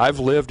here that I've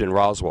lived in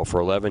Roswell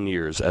for 11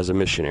 years as a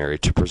missionary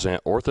to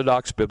present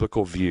orthodox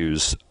biblical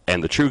views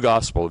and the true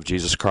gospel of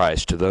Jesus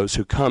Christ to those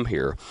who come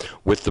here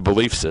with the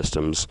belief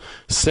systems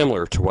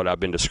similar to what I've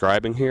been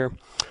describing here.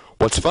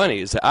 What's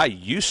funny is that I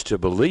used to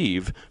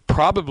believe,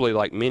 probably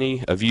like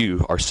many of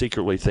you are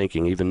secretly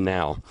thinking even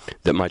now,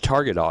 that my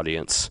target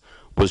audience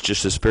was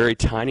just this very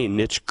tiny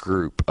niche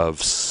group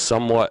of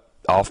somewhat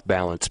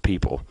off-balance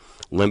people,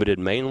 limited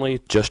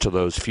mainly just to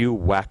those few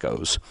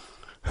wackos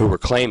who were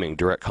claiming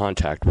direct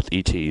contact with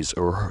ETs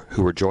or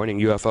who were joining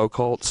UFO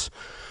cults.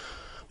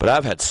 But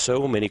I've had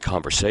so many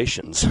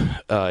conversations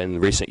in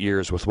recent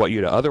years with what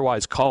you'd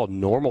otherwise call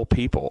normal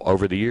people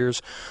over the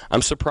years.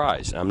 I'm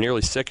surprised. I'm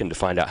nearly sickened to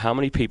find out how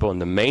many people in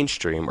the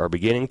mainstream are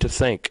beginning to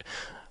think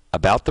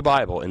about the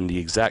Bible in the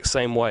exact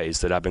same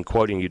ways that I've been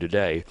quoting you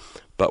today,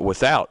 but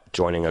without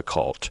joining a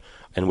cult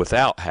and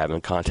without having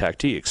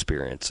contactee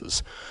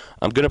experiences.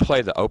 I'm going to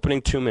play the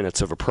opening 2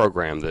 minutes of a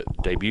program that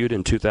debuted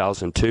in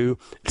 2002.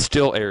 It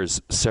still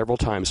airs several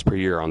times per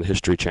year on the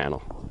History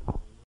Channel.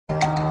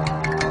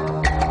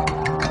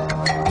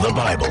 The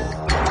Bible,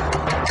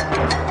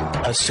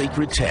 a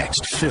sacred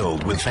text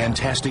filled with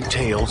fantastic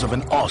tales of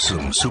an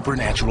awesome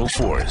supernatural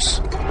force.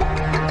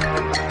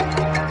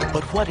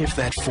 But what if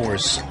that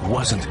force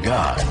wasn't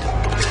God?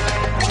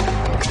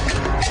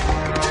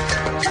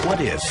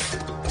 What if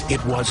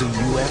it was a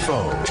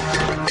UFO?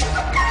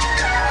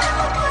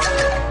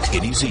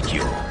 In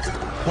Ezekiel,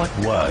 what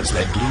was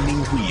that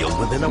gleaming wheel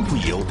within a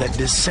wheel that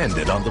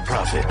descended on the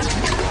prophet?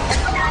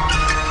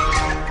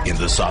 In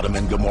the Sodom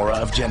and Gomorrah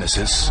of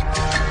Genesis,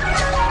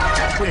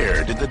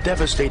 where did the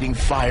devastating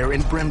fire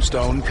and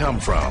brimstone come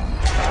from?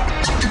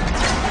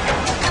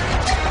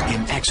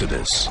 In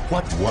Exodus,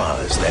 what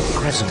was that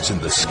presence in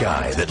the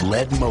sky that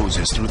led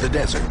Moses through the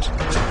desert?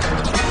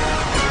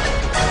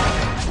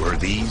 Were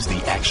these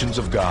the actions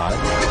of God?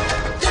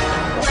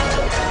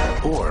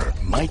 Or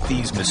might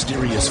these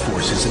mysterious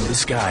forces in the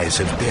skies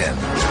have been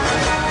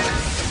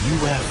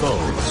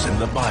UFOs in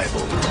the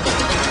Bible?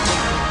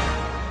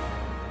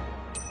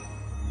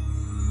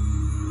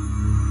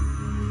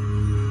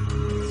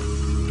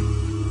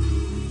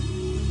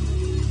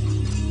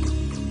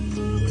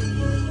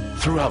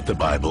 Throughout the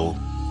Bible,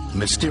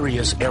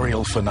 mysterious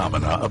aerial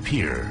phenomena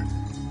appear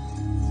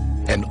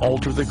and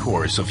alter the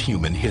course of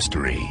human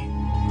history.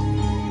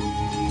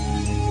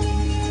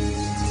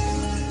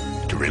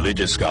 To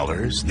religious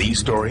scholars, these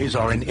stories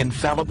are an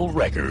infallible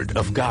record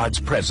of God's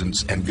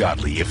presence and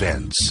godly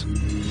events.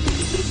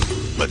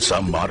 But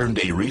some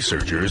modern-day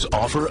researchers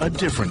offer a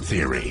different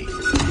theory.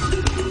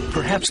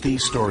 Perhaps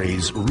these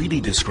stories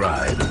really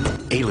describe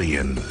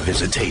alien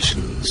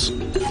visitations.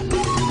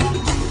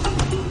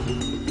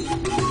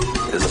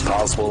 Is it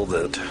possible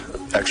that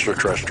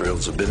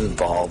extraterrestrials have been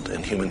involved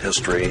in human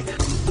history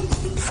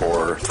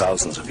for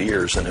thousands of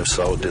years? And if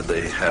so, did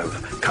they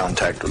have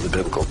contact with the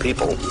biblical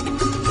people?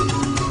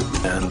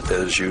 And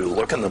as you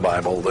look in the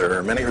Bible, there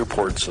are many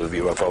reports of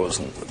UFOs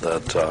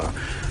that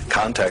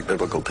contact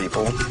biblical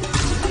people.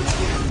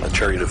 A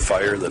chariot of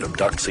fire that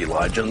abducts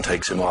Elijah and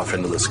takes him off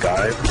into the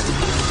sky.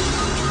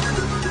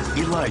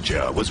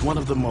 Elijah was one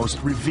of the most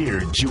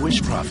revered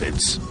Jewish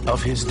prophets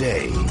of his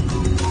day.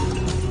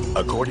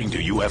 According to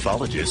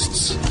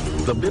ufologists,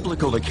 the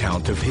biblical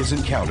account of his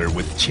encounter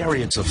with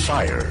chariots of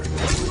fire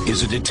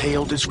is a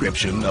detailed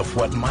description of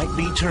what might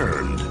be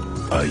termed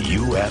a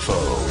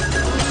UFO.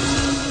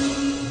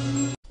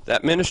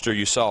 That minister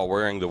you saw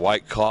wearing the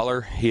white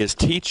collar, he is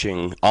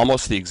teaching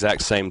almost the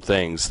exact same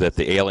things that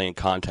the alien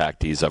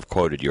contactees I've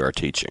quoted you are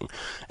teaching,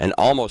 and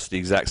almost the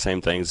exact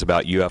same things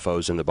about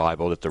UFOs in the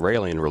Bible that the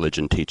Raelian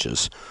religion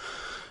teaches.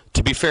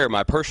 To be fair,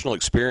 my personal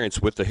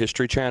experience with the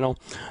History Channel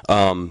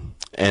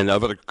and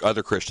of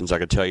other Christians I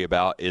could tell you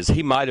about is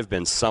he might have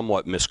been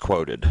somewhat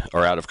misquoted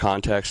or out of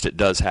context. It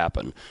does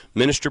happen.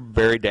 Minister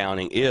Barry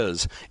Downing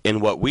is, in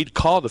what we'd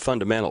call the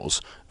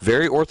fundamentals,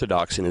 very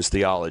orthodox in his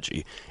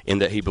theology, in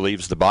that he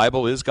believes the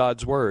Bible is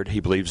God's Word. He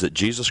believes that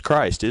Jesus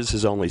Christ is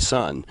his only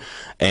Son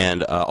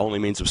and only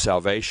means of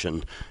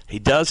salvation. He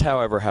does,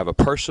 however, have a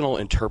personal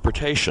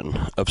interpretation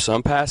of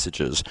some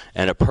passages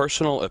and a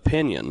personal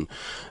opinion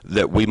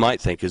that we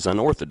might think is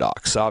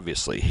unorthodox,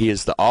 obviously. He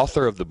is the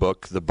author of the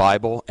book, The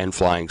Bible and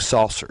Flying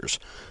Saucers,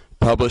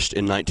 published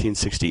in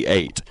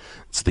 1968.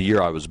 It's the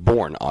year I was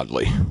born,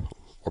 oddly.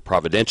 or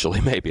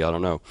providentially maybe, I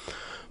don't know.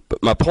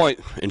 But my point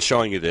in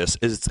showing you this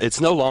is it's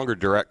no longer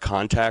direct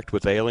contact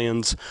with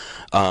aliens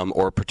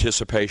or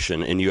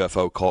participation in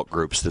UFO cult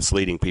groups that's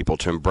leading people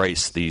to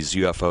embrace these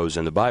UFOs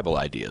and the Bible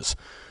ideas.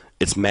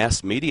 It's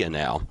mass media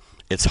now,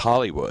 it's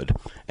Hollywood,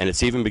 and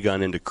it's even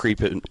begun to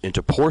creep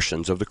into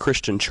portions of the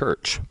Christian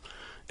church.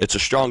 It's a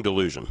strong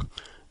delusion,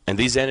 and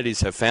these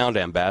entities have found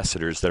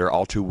ambassadors that are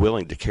all too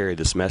willing to carry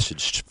this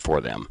message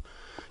for them.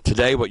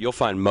 Today, what you'll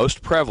find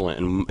most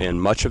prevalent in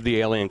much of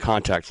the alien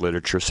contact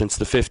literature since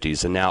the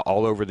 50s and now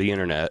all over the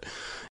internet,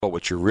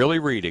 what you're really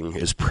reading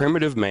is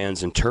primitive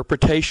man's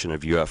interpretation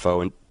of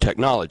UFO and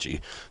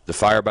technology. The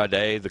fire by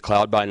day, the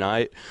cloud by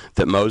night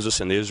that Moses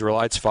and the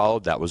Israelites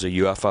followed, that was a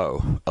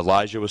UFO.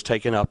 Elijah was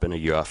taken up in a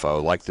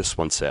UFO, like this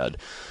one said.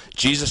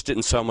 Jesus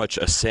didn't so much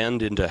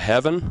ascend into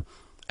heaven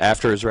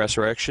after his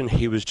resurrection,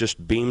 he was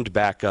just beamed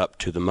back up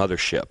to the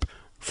mothership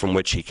from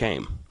which he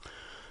came.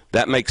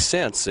 That makes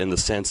sense in the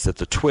sense that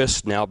the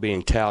twist now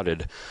being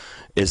touted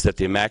is that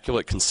the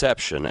Immaculate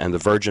Conception and the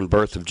virgin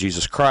birth of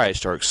Jesus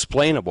Christ are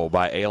explainable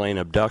by alien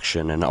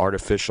abduction and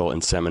artificial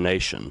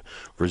insemination,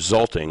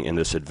 resulting in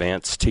this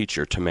advanced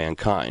teacher to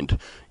mankind,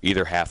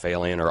 either half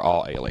alien or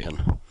all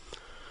alien.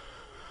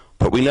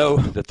 But we know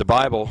that the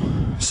Bible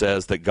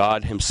says that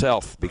God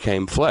himself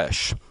became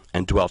flesh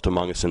and dwelt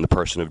among us in the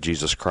person of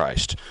Jesus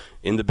Christ.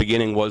 In the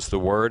beginning was the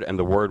Word, and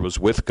the Word was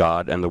with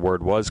God, and the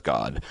Word was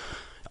God.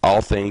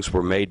 All things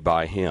were made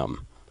by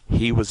him.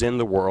 He was in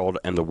the world,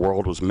 and the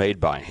world was made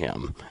by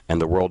him,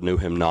 and the world knew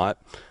him not,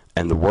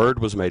 and the Word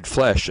was made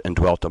flesh and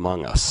dwelt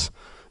among us.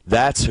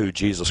 That's who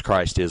Jesus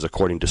Christ is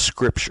according to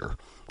Scripture,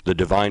 the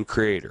divine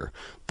creator.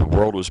 The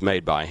world was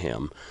made by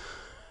him.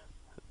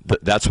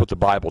 That's what the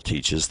Bible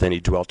teaches. Then he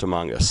dwelt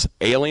among us.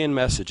 Alien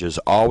messages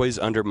always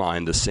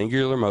undermine the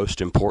singular most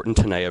important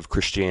tenet of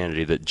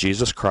Christianity, that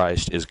Jesus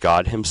Christ is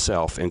God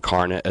himself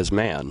incarnate as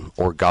man,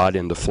 or God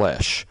in the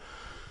flesh.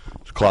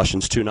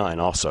 Colossians 2:9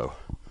 also.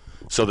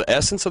 So the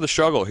essence of the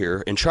struggle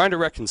here in trying to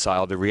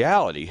reconcile the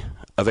reality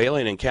of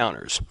alien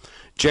encounters,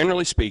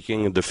 generally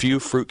speaking, the few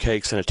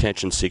fruitcakes and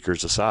attention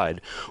seekers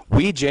aside,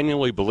 we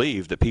genuinely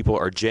believe that people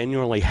are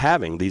genuinely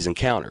having these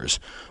encounters.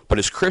 But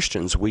as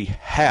Christians, we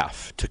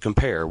have to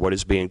compare what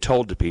is being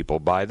told to people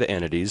by the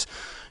entities,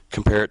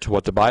 compare it to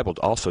what the Bible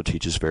also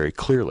teaches very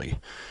clearly.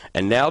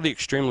 And now the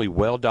extremely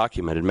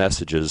well-documented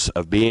messages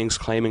of beings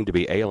claiming to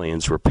be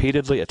aliens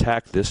repeatedly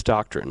attack this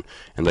doctrine,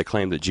 and they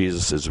claim that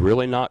Jesus is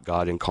really not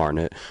God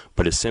incarnate,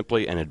 but is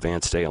simply an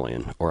advanced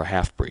alien, or a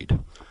half-breed.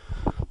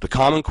 The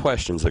common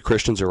questions that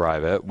Christians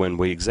arrive at when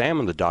we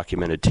examine the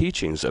documented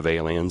teachings of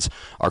aliens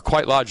are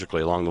quite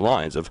logically along the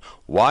lines of,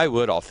 why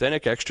would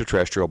authentic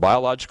extraterrestrial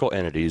biological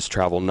entities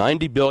travel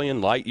 90 billion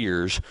light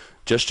years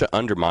just to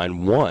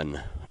undermine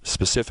one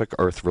specific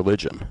earth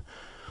religion?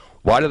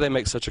 Why do they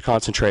make such a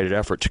concentrated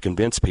effort to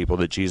convince people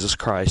that Jesus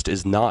Christ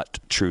is not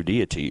true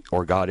deity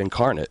or God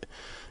incarnate?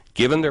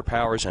 Given their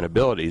powers and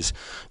abilities,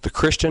 the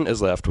Christian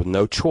is left with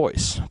no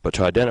choice but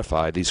to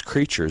identify these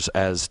creatures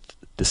as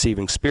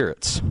deceiving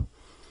spirits,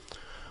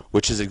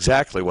 which is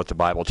exactly what the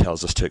Bible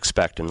tells us to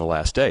expect in the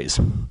last days.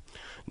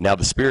 Now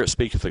the Spirit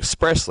speaketh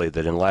expressly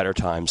that in latter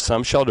times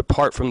some shall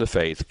depart from the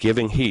faith,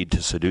 giving heed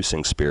to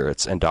seducing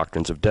spirits and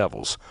doctrines of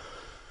devils.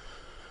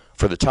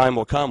 For the time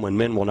will come when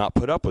men will not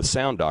put up with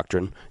sound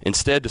doctrine.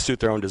 Instead, to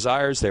suit their own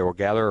desires, they will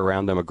gather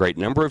around them a great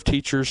number of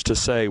teachers to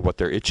say what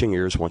their itching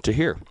ears want to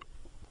hear.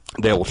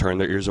 They will turn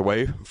their ears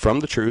away from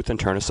the truth and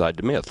turn aside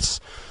to myths.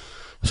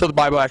 So the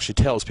Bible actually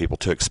tells people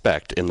to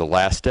expect in the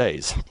last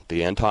days,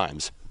 the end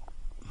times,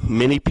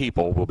 many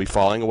people will be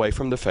falling away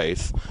from the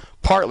faith,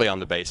 partly on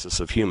the basis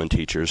of human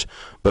teachers,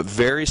 but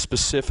very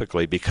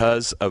specifically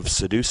because of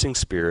seducing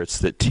spirits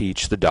that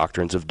teach the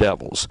doctrines of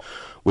devils,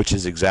 which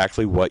is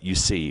exactly what you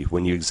see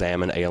when you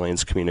examine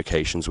aliens'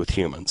 communications with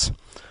humans.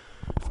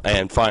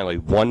 And finally,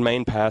 one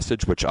main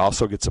passage which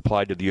also gets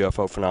applied to the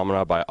UFO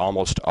phenomena by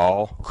almost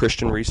all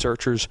Christian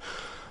researchers: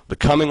 the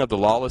coming of the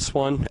lawless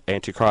one,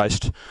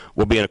 Antichrist,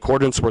 will be in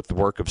accordance with the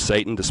work of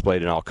Satan,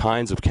 displayed in all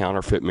kinds of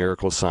counterfeit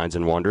miracles, signs,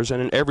 and wonders,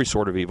 and in every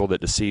sort of evil that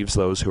deceives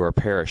those who are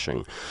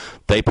perishing.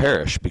 They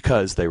perish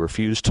because they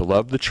refuse to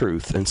love the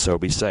truth and so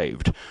be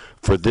saved.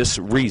 For this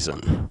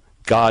reason,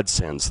 God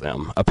sends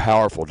them a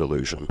powerful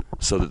delusion,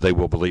 so that they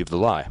will believe the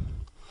lie.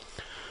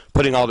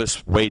 Putting all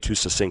this way too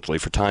succinctly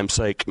for time's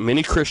sake,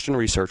 many Christian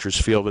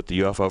researchers feel that the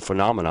UFO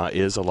phenomena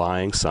is a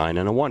lying sign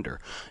and a wonder.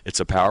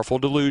 It's a powerful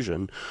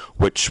delusion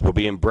which will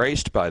be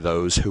embraced by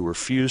those who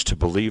refuse to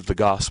believe the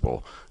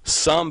gospel.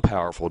 Some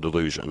powerful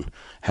delusion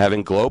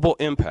having global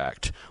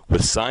impact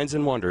with signs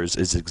and wonders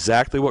is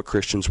exactly what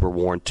Christians were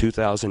warned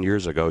 2,000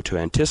 years ago to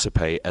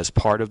anticipate as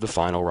part of the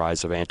final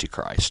rise of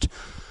Antichrist.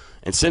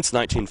 And since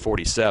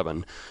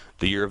 1947,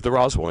 the year of the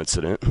Roswell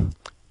incident,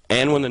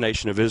 and when the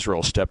nation of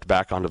Israel stepped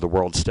back onto the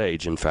world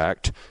stage, in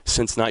fact,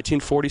 since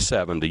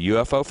 1947, the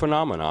UFO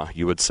phenomena,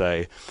 you would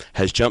say,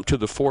 has jumped to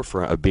the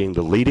forefront of being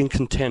the leading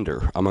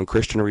contender among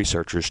Christian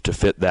researchers to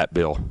fit that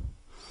bill.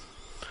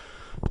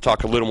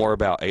 talk a little more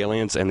about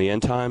aliens and the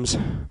end times.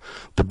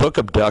 The book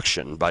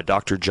Abduction by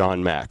Dr.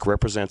 John Mack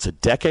represents a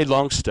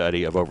decade-long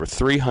study of over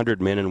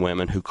 300 men and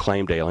women who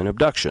claimed alien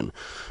abduction.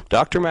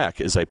 Dr.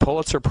 Mack is a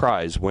Pulitzer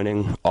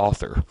Prize-winning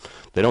author.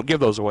 They don't give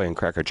those away in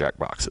Cracker Jack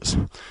boxes.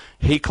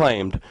 He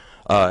claimed,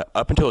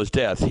 up until his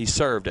death, he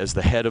served as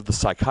the head of the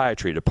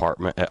psychiatry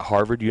department at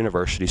Harvard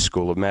University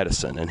School of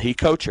Medicine, and he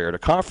co-chaired a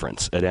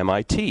conference at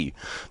MIT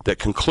that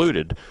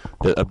concluded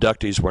that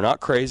abductees were not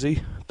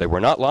crazy, they were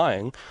not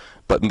lying,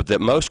 but that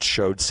most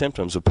showed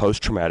symptoms of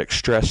post-traumatic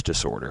stress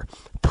disorder,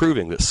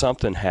 proving that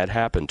something had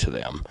happened to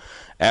them.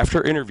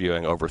 After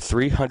interviewing over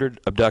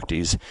 300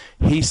 abductees,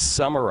 he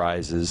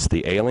summarizes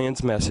the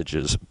aliens'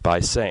 messages by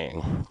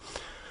saying,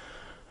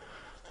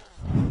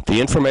 "The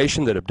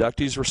information that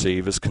abductees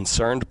receive is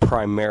concerned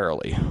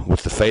primarily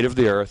with the fate of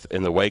the Earth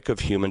in the wake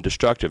of human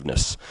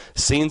destructiveness.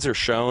 Scenes are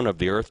shown of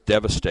the Earth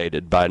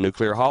devastated by a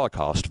nuclear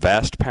holocaust,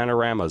 vast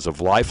panoramas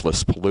of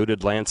lifeless,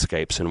 polluted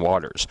landscapes and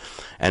waters,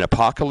 and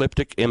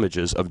apocalyptic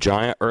images of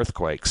giant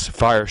earthquakes,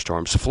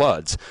 firestorms,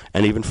 floods,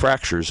 and even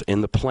fractures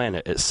in the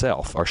planet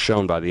itself are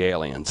shown by the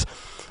aliens.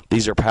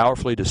 These are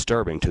powerfully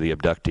disturbing to the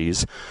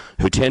abductees,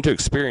 who tend to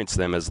experience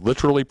them as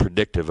literally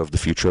predictive of the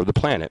future of the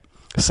planet.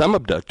 Some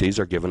abductees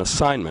are given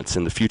assignments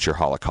in the future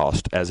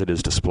Holocaust as it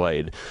is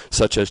displayed,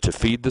 such as to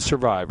feed the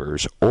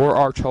survivors, or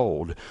are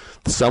told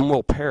some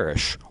will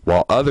perish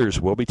while others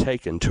will be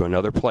taken to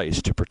another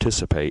place to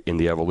participate in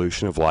the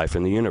evolution of life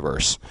in the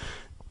universe."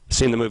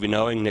 Seen the movie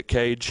Knowing, Nick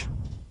Cage?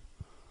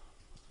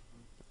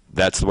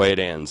 That's the way it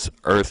ends.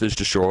 Earth is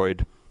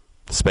destroyed.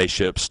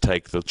 Spaceships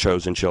take the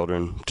chosen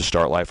children to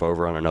start life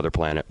over on another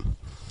planet.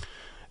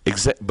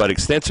 But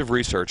extensive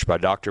research by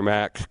Dr.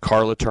 Mack,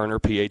 Carla Turner,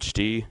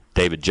 Ph.D.,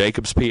 David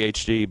Jacobs,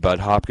 Ph.D., Bud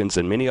Hopkins,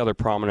 and many other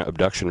prominent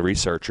abduction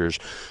researchers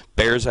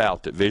bears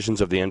out that visions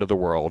of the end of the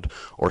world,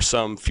 or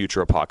some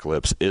future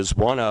apocalypse, is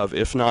one of,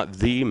 if not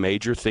the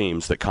major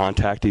themes that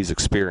contactees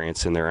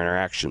experience in their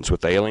interactions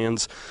with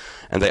aliens,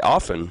 and they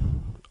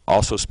often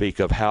also speak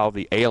of how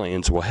the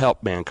aliens will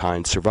help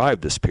mankind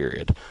survive this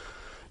period.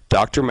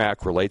 Dr.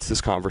 Mack relates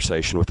this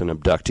conversation with an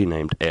abductee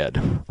named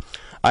Ed.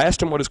 I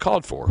asked him what is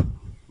called for,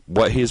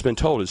 what he has been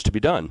told is to be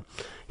done.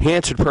 He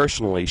answered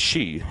personally,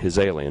 she, his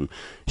alien,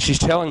 she's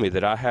telling me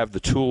that I have the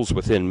tools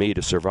within me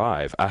to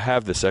survive. I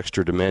have this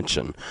extra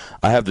dimension.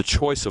 I have the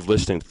choice of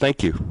listening.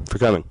 Thank you for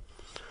coming.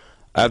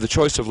 I have the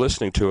choice of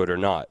listening to it or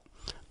not.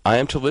 I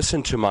am to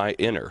listen to my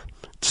inner,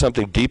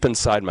 something deep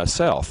inside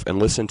myself, and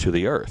listen to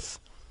the earth.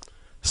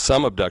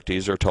 Some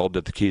abductees are told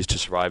that the keys to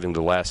surviving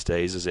the last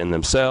days is in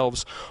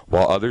themselves,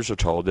 while others are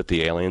told that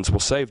the aliens will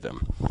save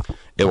them.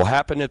 It will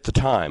happen at the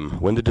time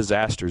when the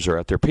disasters are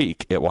at their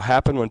peak. It will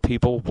happen when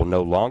people will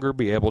no longer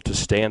be able to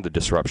stand the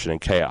disruption and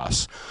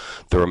chaos.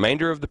 The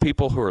remainder of the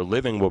people who are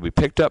living will be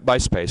picked up by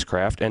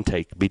spacecraft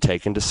and be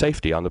taken to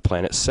safety on the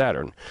planet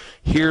Saturn.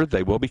 Here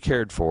they will be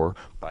cared for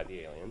by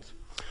the aliens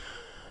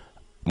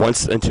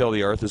until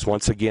the Earth is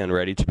once again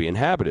ready to be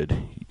inhabited.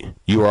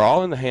 You are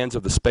all in the hands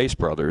of the Space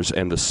Brothers,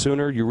 and the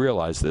sooner you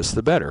realize this,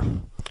 the better.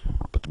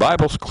 But the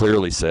Bible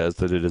clearly says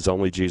that it is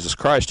only Jesus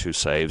Christ who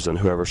saves, and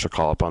whoever shall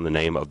call upon the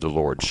name of the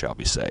Lord shall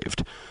be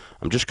saved.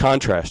 I'm just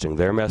contrasting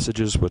their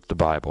messages with the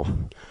Bible.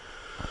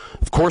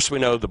 Of course, we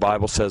know the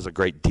Bible says a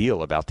great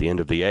deal about the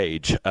end of the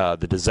age,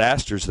 the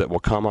disasters that will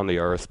come on the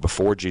earth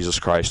before Jesus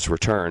Christ's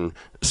return,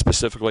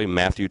 specifically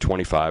Matthew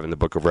 25 and the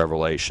book of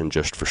Revelation,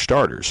 just for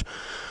starters.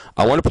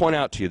 I want to point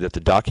out to you that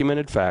the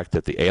documented fact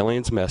that the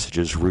aliens'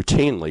 messages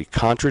routinely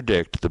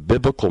contradict the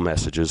biblical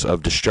messages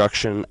of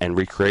destruction and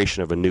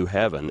recreation of a new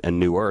heaven and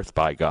new earth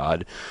by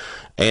God,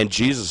 and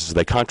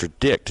they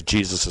contradict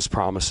Jesus'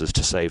 promises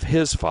to save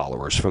his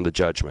followers from the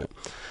judgment.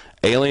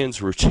 Aliens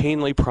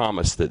routinely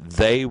promise that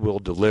they will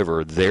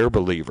deliver their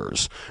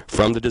believers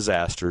from the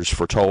disasters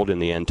foretold in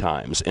the end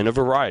times in a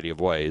variety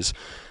of ways,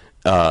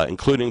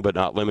 including but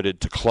not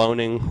limited to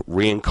cloning,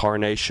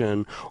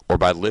 reincarnation, or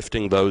by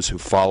lifting those who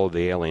follow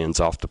the aliens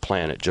off the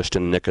planet just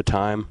in the nick of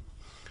time.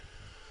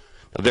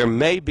 Now, there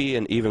may be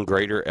an even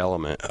greater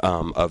element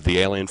of the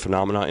alien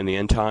phenomena in the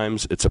end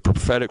times. It's a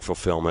prophetic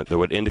fulfillment that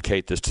would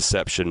indicate this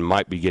deception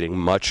might be getting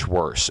much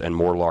worse and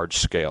more large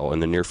scale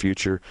in the near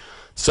future.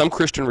 Some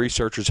Christian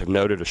researchers have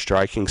noted a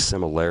striking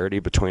similarity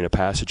between a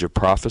passage of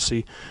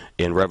prophecy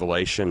in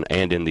Revelation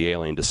and in the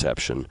alien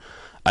deception.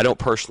 I don't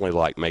personally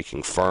like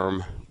making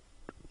firm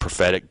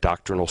prophetic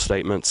doctrinal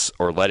statements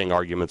or letting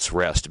arguments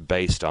rest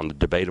based on the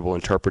debatable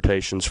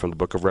interpretations from the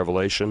book of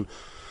Revelation.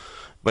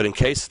 But in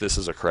case this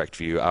is a correct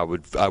view, I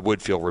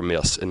would feel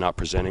remiss in not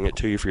presenting it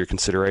to you for your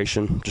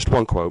consideration. Just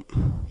one quote.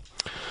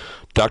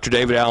 Dr.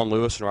 David Allen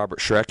Lewis and Robert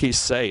Schreckey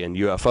say in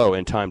UFO,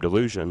 End Time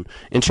Delusion,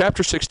 in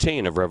chapter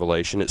 16 of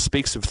Revelation, it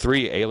speaks of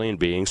 3 alien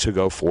beings who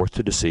go forth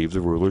to deceive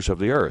the rulers of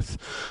the earth.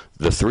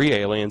 The 3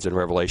 aliens in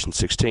Revelation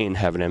 16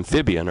 have an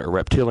amphibian or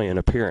reptilian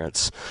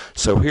appearance.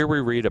 So here we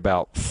read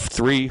about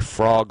 3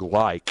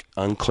 frog-like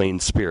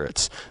unclean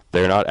spirits.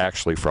 They're not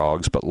actually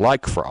frogs, but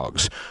like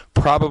frogs.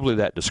 Probably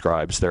that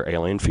describes their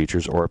alien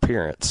features or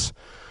appearance.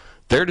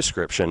 Their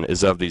description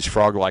is of these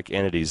frog-like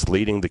entities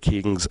leading the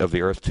kings of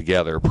the earth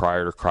together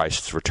prior to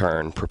Christ's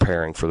return,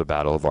 preparing for the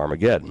Battle of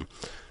Armageddon.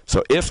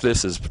 So if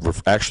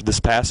this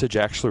passage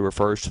actually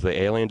refers to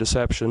the alien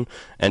deception,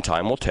 and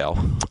time will tell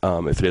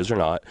if it is or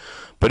not,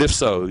 but if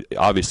so,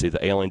 obviously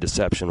the alien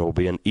deception will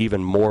be an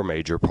even more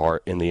major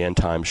part in the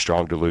end-time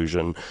strong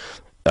delusion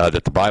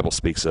that the Bible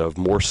speaks of,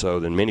 more so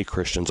than many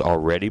Christians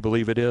already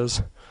believe it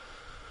is.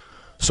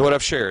 So what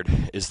I've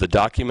shared is the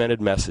documented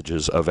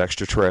messages of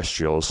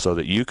extraterrestrials so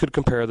that you could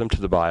compare them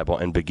to the Bible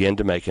and begin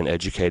to make an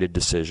educated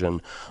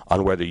decision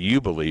on whether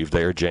you believe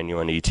they are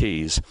genuine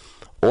ETs,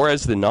 or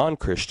as the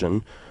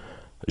non-Christian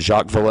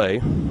Jacques Vallée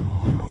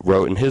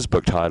wrote in his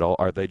book title,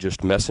 Are They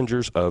Just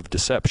Messengers of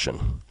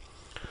Deception?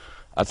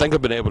 I think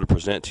I've been able to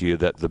present to you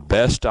that the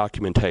best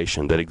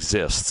documentation that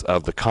exists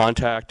of the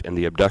contact and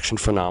the abduction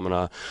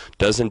phenomena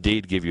does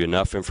indeed give you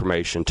enough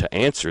information to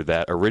answer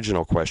that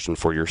original question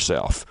for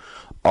yourself.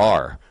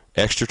 Are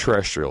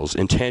extraterrestrials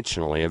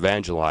intentionally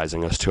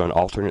evangelizing us to an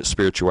alternate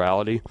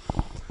spirituality?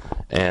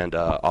 And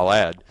I'll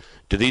add,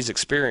 do these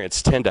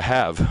experiences tend to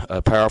have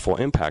a powerful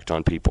impact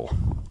on people?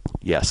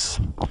 Yes.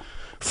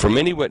 For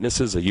many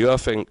witnesses, a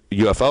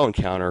UFO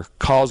encounter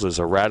causes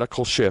a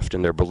radical shift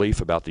in their belief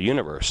about the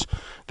universe.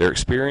 Their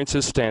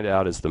experiences stand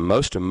out as the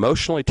most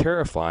emotionally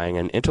terrifying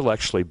and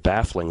intellectually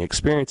baffling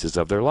experiences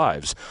of their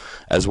lives.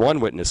 As one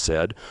witness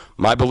said,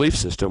 "My belief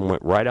system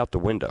went right out the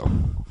window."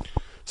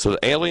 So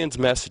the aliens'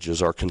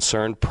 messages are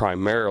concerned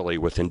primarily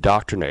with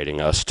indoctrinating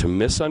us to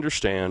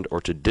misunderstand or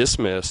to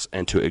dismiss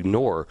and to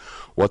ignore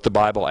what the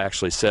Bible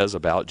actually says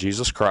about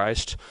Jesus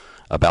Christ,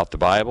 about the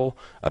Bible,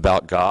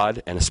 about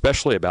God, and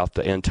especially about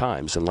the end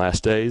times and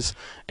last days,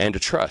 and to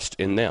trust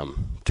in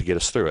them to get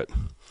us through it.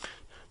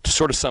 To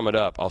sort of sum it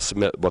up, I'll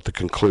submit what the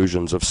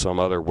conclusions of some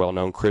other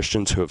well-known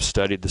Christians who have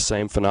studied the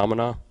same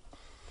phenomena.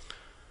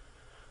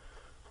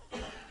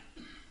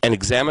 An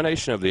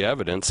examination of the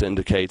evidence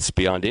indicates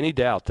beyond any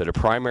doubt that a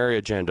primary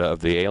agenda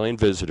of the alien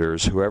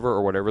visitors, whoever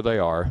or whatever they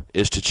are,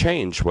 is to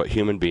change what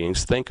human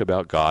beings think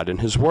about God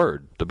and His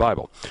Word, the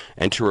Bible,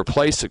 and to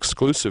replace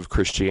exclusive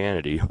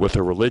Christianity with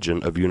a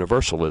religion of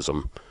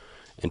universalism.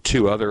 And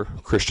two other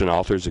Christian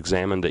authors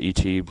examined the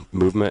ET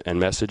movement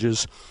and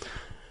messages.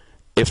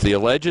 If the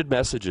alleged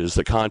messages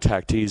the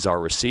contactees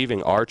are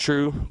receiving are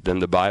true, then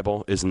the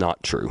Bible is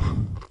not true.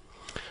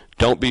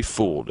 Don't be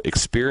fooled.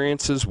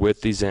 Experiences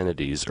with these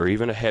entities, or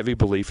even a heavy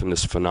belief in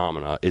this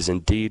phenomena, is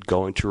indeed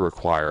going to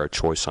require a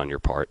choice on your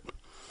part.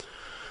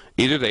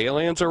 Either the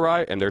aliens are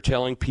right and they're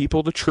telling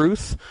people the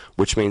truth,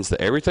 which means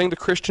that everything the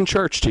Christian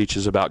church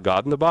teaches about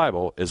God and the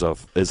Bible is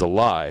a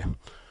lie,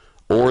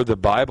 or the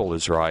Bible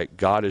is right,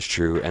 God is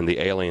true, and the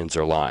aliens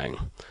are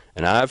lying.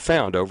 And I have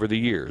found over the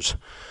years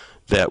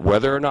that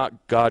whether or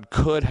not God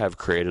could have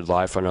created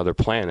life on other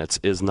planets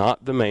is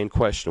not the main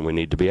question we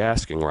need to be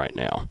asking right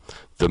now.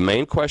 The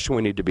main question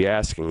we need to be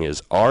asking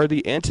is, are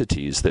the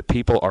entities that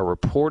people are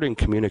reporting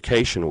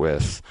communication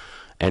with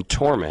and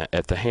torment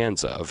at the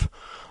hands of,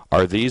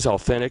 are these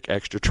authentic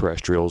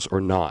extraterrestrials or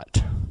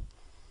not?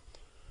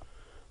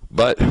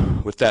 But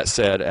with that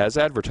said, as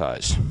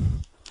advertised,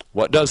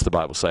 what does the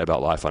Bible say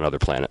about life on other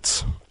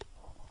planets?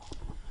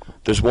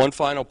 There's one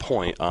final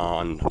point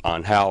on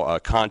how a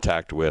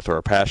contact with or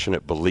a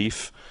passionate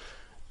belief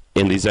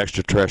in these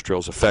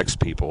extraterrestrials affects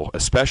people,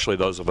 especially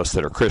those of us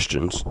that are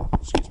Christians.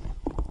 Excuse me.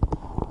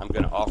 I'm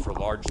going to offer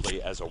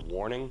largely as a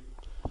warning.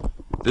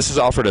 This is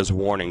offered as a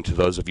warning to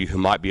those of you who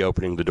might be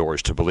opening the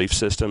doors to belief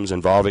systems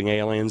involving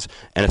aliens,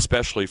 and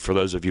especially for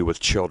those of you with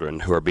children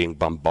who are being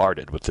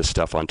bombarded with this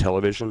stuff on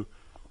television.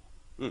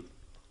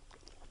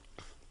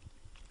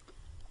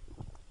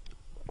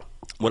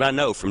 What I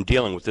know from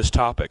dealing with this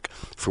topic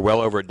for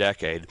well over a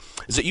decade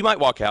is that you might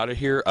walk out of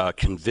here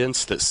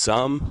convinced that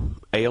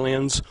some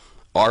aliens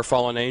are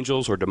fallen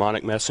angels or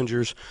demonic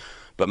messengers,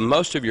 but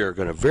most of you are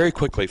going to very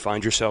quickly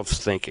find yourselves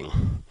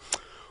thinking,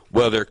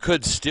 well, there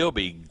could still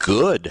be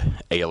good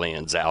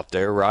aliens out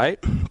there,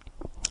 right?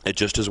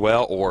 Just as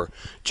well, or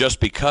just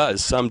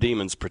because some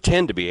demons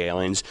pretend to be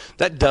aliens,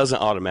 that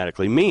doesn't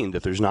automatically mean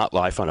that there's not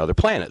life on other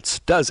planets,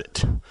 does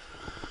it?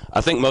 I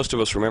think most of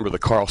us remember the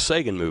Carl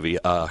Sagan movie,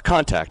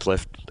 Contact.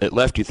 It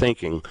left you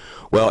thinking,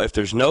 well, if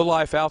there's no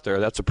life out there,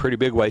 that's a pretty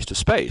big waste of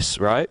space,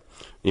 right?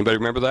 Anybody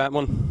remember that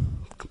one?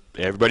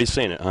 Everybody's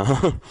seen it,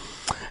 huh?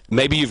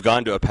 Maybe you've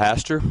gone to a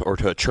pastor or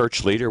to a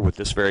church leader with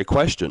this very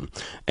question,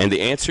 and the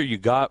answer you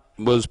got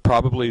was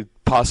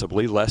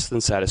possibly less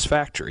than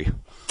satisfactory,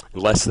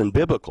 less than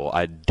biblical,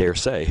 I dare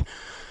say.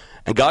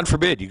 And God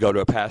forbid you go to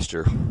a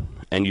pastor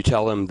and you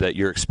tell him that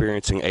you're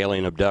experiencing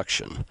alien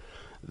abduction.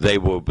 They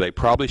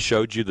probably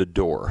showed you the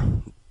door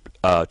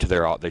to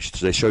their.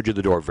 They showed you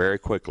the door very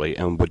quickly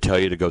and would tell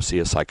you to go see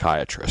a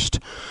psychiatrist,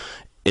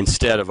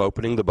 instead of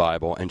opening the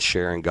Bible and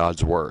sharing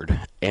God's Word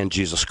and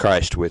Jesus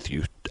Christ with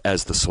you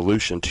as the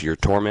solution to your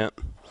torment.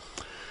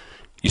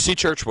 You see,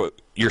 church,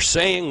 what you're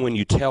saying when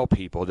you tell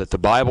people that the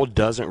Bible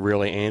doesn't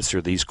really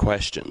answer these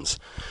questions,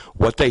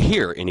 what they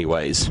hear,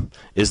 anyways,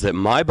 is that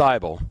my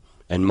Bible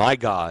and my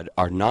God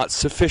are not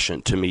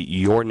sufficient to meet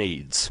your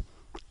needs.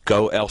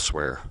 Go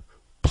elsewhere,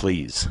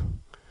 please.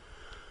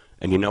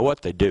 And you know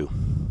what? They do.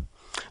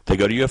 They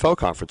go to UFO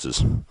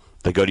conferences.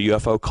 They go to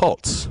UFO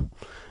cults.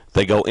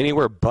 They go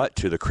anywhere but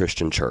to the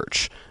Christian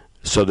church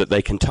so that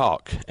they can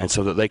talk and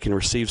so that they can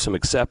receive some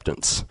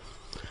acceptance.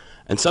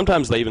 And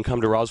sometimes they even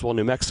come to Roswell,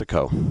 New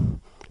Mexico,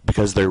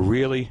 because they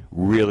really,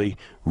 really,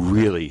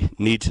 really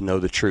need to know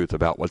the truth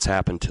about what's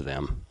happened to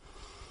them.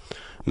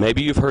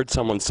 Maybe you've heard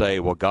someone say,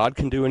 well, God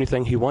can do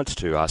anything he wants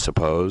to, I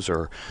suppose.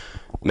 Or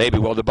maybe,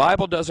 well, the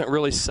Bible doesn't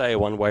really say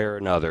one way or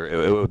another.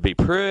 It would be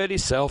pretty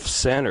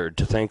self-centered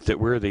to think that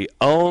we're the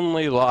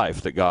only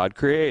life that God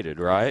created,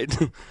 right?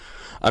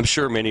 I'm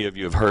sure many of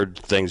you have heard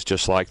things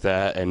just like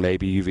that, and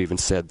maybe you've even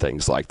said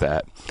things like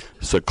that.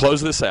 So to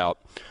close this out,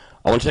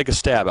 I want to take a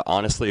stab at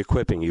honestly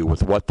equipping you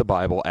with what the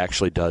Bible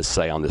actually does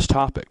say on this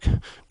topic.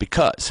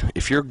 Because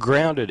if you're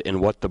grounded in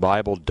what the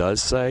Bible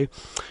does say,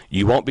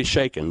 you won't be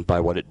shaken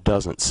by what it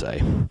doesn't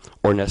say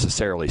or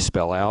necessarily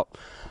spell out.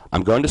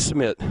 I'm going to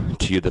submit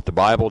to you that the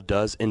Bible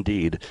does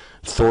indeed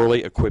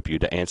thoroughly equip you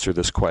to answer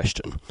this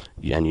question.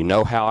 And you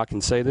know how I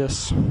can say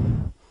this?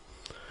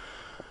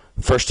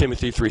 1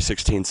 Timothy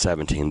 3:16,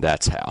 17,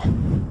 that's how.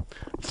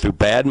 Through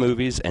bad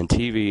movies and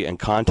TV and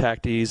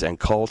contactees and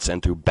cults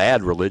and through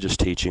bad religious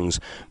teachings,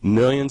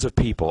 millions of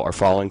people are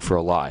falling for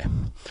a lie.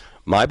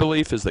 My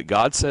belief is that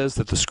God says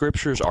that the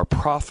Scriptures are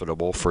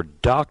profitable for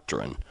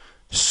doctrine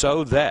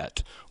so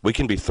that we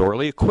can be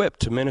thoroughly equipped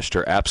to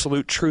minister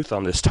absolute truth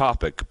on this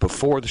topic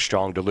before the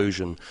strong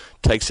delusion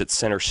takes its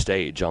center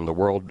stage on the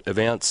world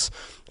events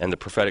and the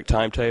prophetic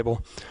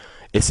timetable.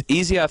 It's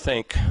easy, I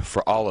think,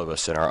 for all of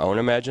us in our own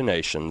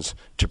imaginations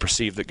to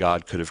perceive that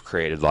God could have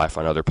created life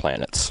on other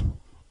planets.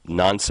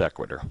 Non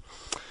sequitur.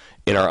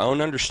 In our own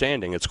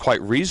understanding, it's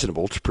quite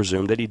reasonable to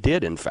presume that he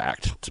did, in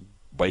fact. It's a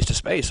waste of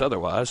space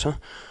otherwise, huh?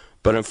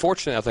 But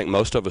unfortunately, I think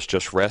most of us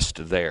just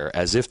rest there,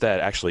 as if that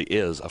actually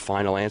is a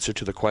final answer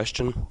to the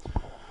question.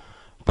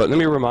 But let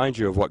me remind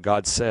you of what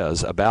God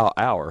says about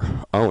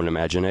our own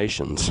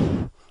imaginations.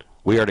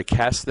 We are to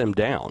cast them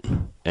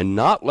down and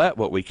not let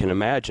what we can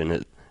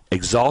imagine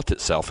exalt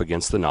itself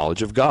against the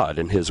knowledge of God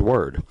and his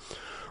word.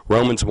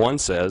 Romans 1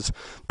 says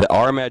that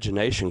our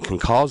imagination can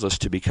cause us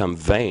to become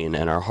vain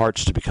and our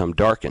hearts to become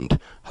darkened.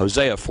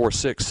 Hosea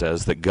 4:6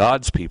 says that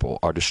God's people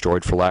are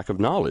destroyed for lack of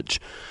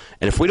knowledge.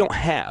 And if we don't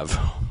have,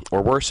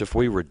 or worse, if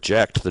we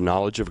reject the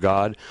knowledge of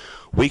God,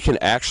 we can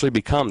actually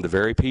become the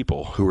very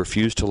people who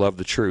refuse to love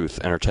the truth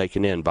and are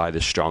taken in by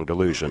this strong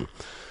delusion.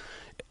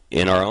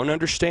 In our own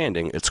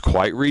understanding, it's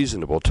quite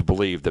reasonable to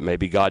believe that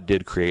maybe God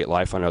did create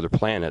life on other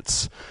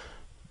planets.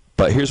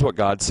 But here's what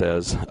God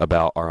says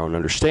about our own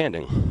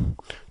understanding.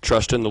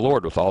 Trust in the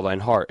Lord with all thine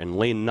heart, and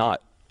lean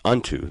not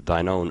unto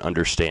thine own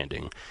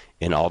understanding.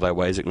 In all thy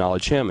ways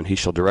acknowledge him, and he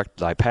shall direct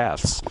thy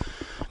paths.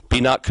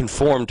 Be not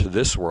conformed to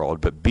this world,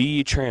 but be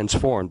ye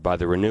transformed by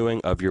the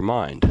renewing of your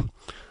mind.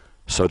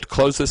 So to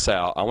close this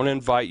out, I want to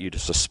invite you to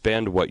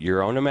suspend what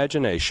your own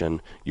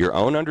imagination, your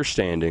own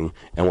understanding,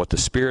 and what the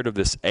spirit of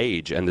this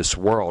age and this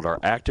world are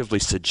actively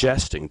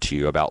suggesting to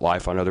you about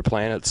life on other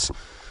planets.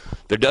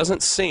 There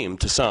doesn't seem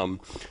to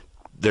some...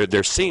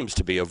 There seems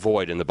to be a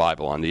void in the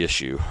Bible on the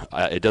issue.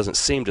 It doesn't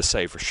seem to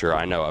say for sure.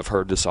 I know I've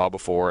heard this all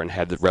before and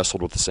had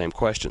wrestled with the same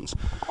questions.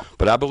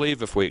 But I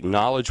believe if we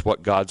acknowledge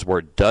what God's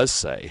Word does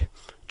say,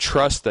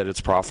 trust that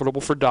it's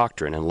profitable for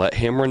doctrine, and let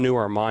him renew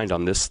our mind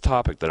on this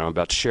topic that I'm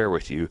about to share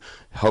with you,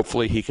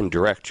 hopefully he can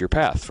direct your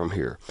path from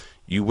here.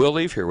 You will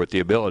leave here with the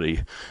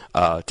ability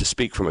to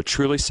speak from a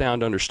truly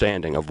sound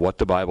understanding of what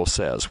the Bible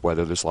says,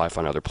 whether there's life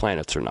on other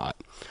planets or not.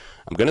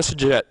 I'm going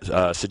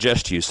to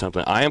suggest to you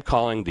something I am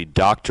calling the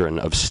doctrine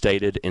of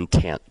stated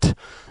intent.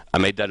 I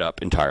made that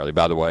up entirely,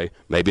 by the way.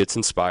 Maybe it's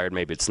inspired,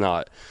 maybe it's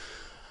not.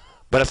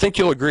 But I think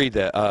you'll agree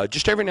that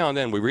just every now and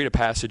then we read a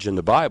passage in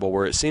the Bible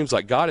where it seems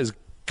like God is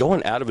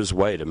going out of his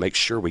way to make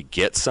sure we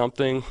get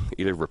something,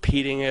 either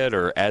repeating it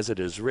or as it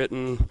is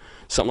written,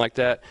 something like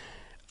that.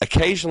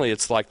 Occasionally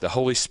it's like the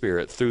Holy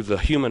Spirit, through the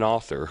human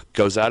author,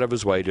 goes out of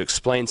his way to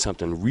explain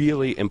something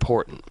really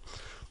important.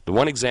 The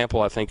one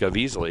example I think of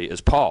easily is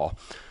Paul,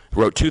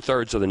 who wrote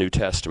 2/3 of the New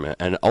Testament,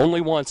 and only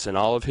once in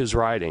all of his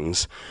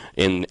writings,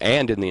 and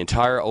in the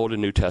entire Old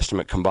and New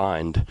Testament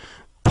combined,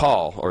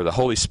 Paul, or the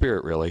Holy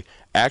Spirit really,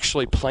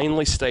 actually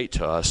plainly state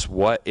to us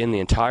what in the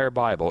entire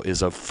Bible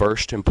is of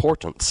first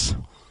importance.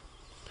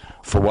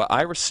 For what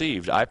I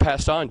received, I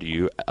passed on to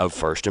you of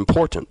first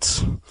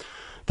importance.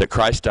 That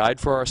Christ died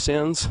for our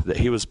sins, that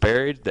he was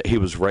buried, that he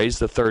was raised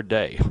the third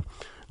day.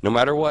 No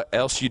matter what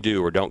else you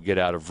do or don't get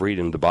out of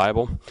reading the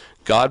Bible,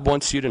 God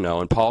wants you to know,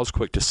 and Paul's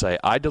quick to say,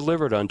 I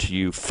delivered unto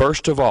you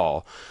first of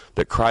all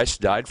that Christ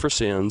died for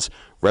sins,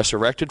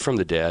 resurrected from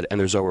the dead,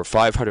 and there's over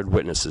 500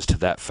 witnesses to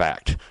that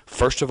fact.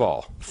 First of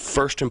all,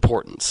 first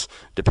importance,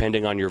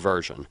 depending on your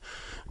version.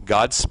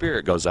 God's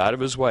Spirit goes out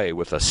of his way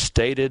with a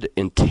stated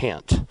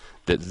intent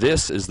that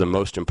this is the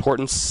most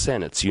important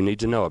sentence you need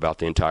to know about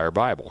the entire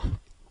Bible.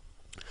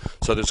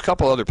 So there's a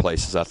couple other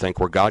places, I think,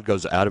 where God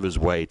goes out of his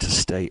way to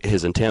state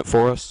his intent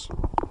for us.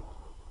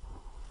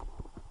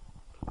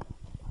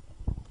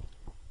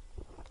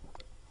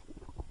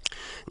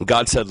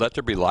 God said, let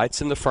there be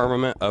lights in the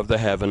firmament of the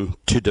heaven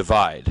to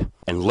divide,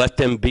 and let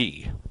them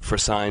be for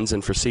signs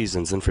and for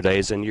seasons and for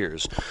days and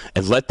years,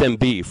 and let them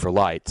be for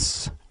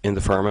lights in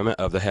the firmament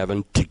of the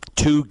heaven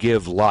to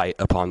give light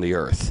upon the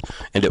earth.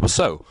 And it was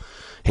so.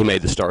 He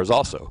made the stars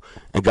also.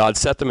 And God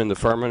set them in the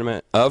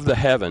firmament of the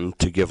heaven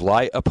to give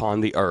light upon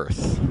the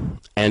earth,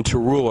 and to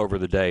rule over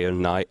the day and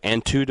night,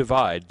 and to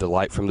divide the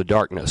light from the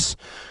darkness.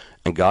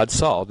 And God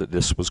saw that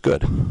this was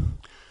good.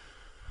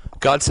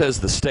 God says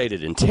the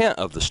stated intent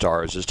of the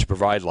stars is to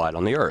provide light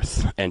on the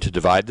earth and to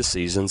divide the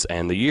seasons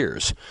and the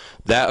years.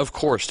 That, of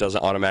course,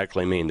 doesn't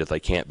automatically mean that they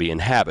can't be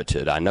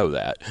inhabited. I know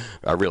that.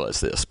 I realize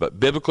this. But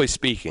biblically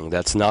speaking,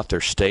 that's not their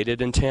stated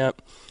intent.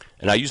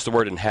 And I used the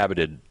word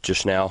inhabited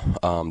just now.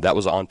 That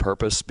was on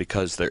purpose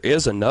because there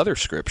is another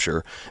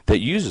scripture that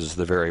uses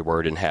the very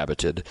word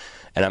inhabited.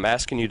 And I'm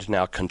asking you to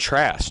now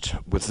contrast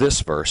with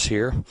this verse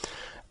here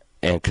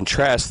and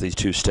contrast these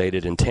two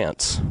stated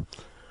intents.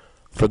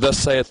 For thus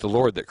saith the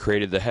Lord that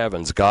created the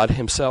heavens, God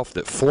himself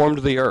that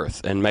formed the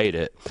earth and made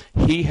it.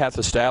 He hath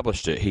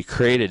established it. He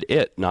created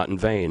it not in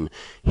vain.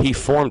 He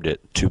formed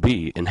it to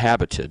be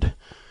inhabited.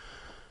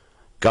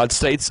 God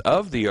states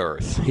of the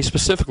earth, he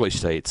specifically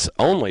states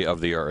only of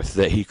the earth,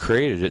 that he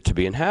created it to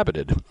be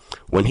inhabited.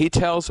 When he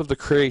tells of the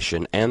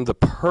creation and the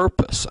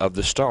purpose of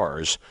the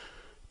stars,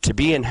 to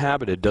be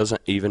inhabited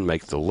doesn't even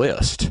make the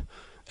list.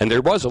 And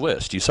there was a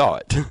list, you saw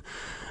it.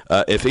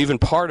 If even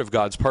part of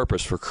God's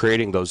purpose for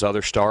creating those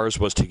other stars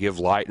was to give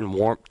light and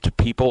warmth to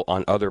people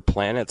on other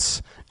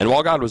planets, and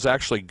while God was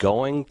actually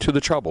going to the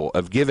trouble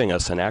of giving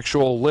us an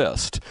actual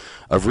list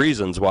of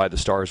reasons why the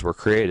stars were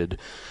created,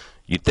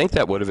 you'd think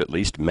that would have at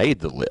least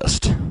made the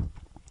list.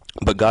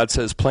 But God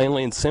says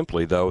plainly and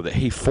simply, though, that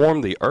he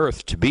formed the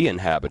earth to be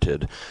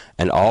inhabited,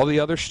 and all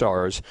the other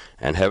stars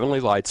and heavenly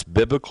lights'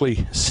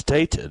 biblically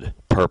stated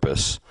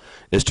purpose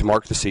is to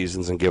mark the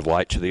seasons and give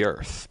light to the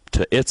earth,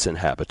 to its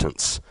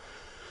inhabitants.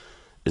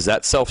 Is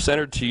that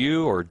self-centered to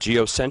you or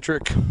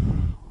geocentric?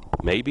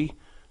 Maybe.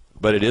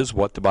 But it is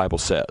what the Bible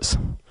says.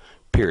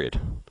 Period.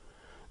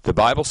 The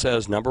Bible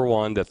says, number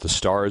one, that the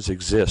stars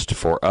exist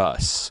for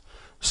us.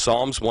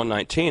 Psalms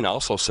 119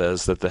 also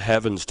says that the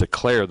heavens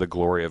declare the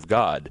glory of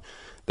God.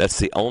 That's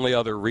the only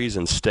other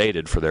reason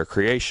stated for their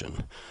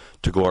creation,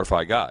 to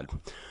glorify God.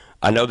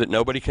 I know that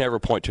nobody can ever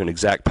point to an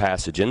exact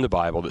passage in the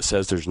Bible that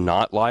says there's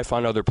not life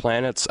on other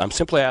planets. I'm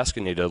simply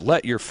asking you to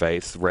let your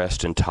faith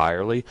rest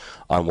entirely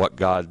on what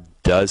God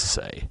does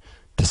say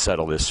to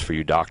settle this for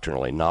you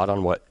doctrinally, not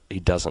on what he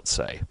doesn't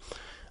say.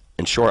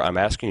 In short, I'm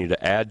asking you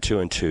to add 2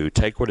 and 2,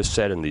 take what is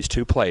said in these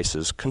two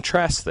places,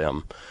 contrast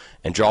them,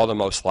 and draw the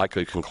most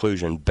likely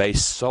conclusion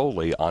based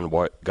solely on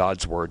what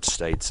God's word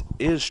states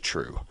is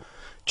true.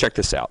 Check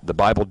this out. The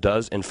Bible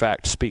does, in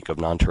fact, speak of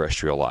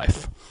non-terrestrial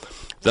life.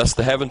 Thus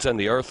the heavens and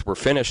the earth were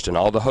finished, and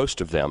all the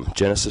host of them.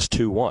 Genesis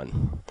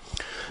 2:1.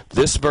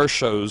 This verse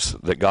shows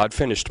that God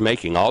finished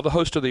making all the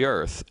host of the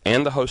earth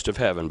and the host of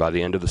heaven by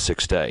the end of the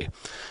 6th day.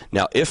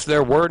 Now, if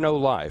there were no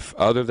life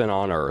other than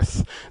on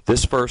earth,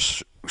 this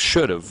verse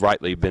should have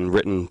rightly been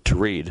written to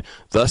read,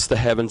 thus the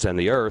heavens and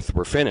the earth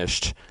were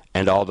finished,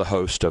 and all the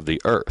host of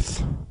the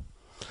earth.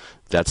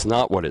 That's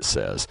not what it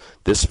says.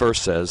 This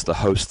verse says the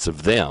hosts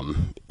of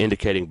them,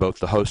 indicating both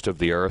the host of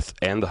the earth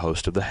and the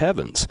host of the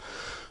heavens.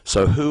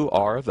 So who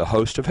are the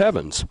host of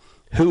heavens?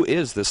 Who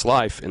is this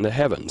life in the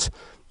heavens?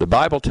 The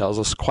Bible tells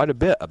us quite a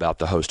bit about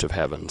the host of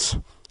heavens.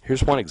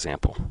 Here's one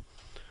example.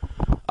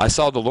 I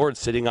saw the Lord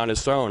sitting on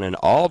his throne, and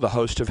all the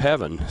host of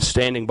heaven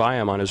standing by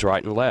him on his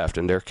right and left.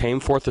 And there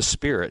came forth a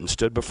spirit and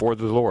stood before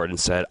the Lord and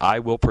said, I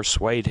will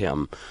persuade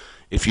him.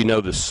 If you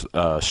know this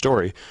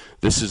story,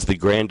 this is the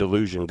grand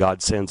delusion.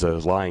 God sends a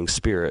lying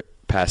spirit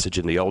passage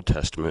in the Old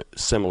Testament,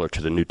 similar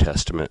to the New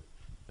Testament.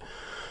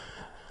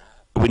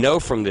 We know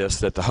from this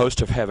that the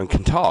host of heaven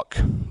can talk.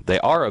 They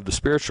are of the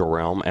spiritual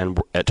realm, and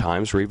at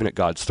times we're even at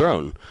God's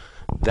throne.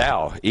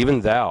 Thou,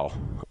 even thou,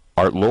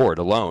 art Lord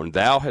alone.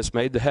 Thou hast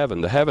made the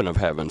heaven of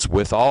heavens,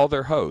 with all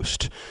their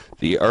host,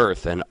 the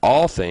earth and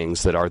all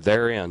things that are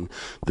therein,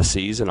 the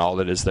seas and all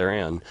that is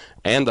therein,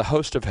 and the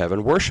host of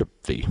heaven worship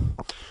thee.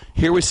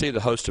 Here we see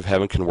the host of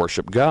heaven can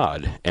worship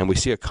God, and we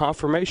see a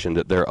confirmation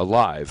that they're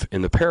alive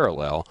in the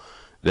parallel,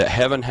 that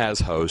heaven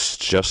has hosts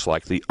just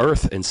like the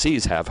earth and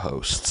seas have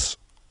hosts,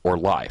 or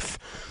life.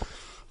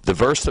 The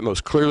verse that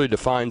most clearly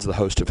defines the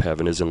host of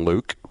heaven is in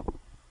Luke.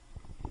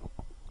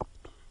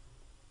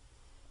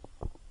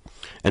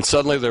 And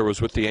suddenly there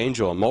was with the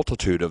angel a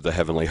multitude of the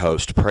heavenly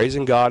host,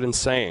 praising God and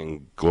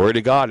saying, Glory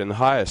to God in the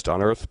highest,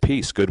 on earth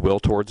peace, goodwill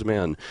towards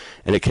men.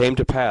 And it came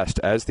to pass,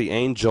 as the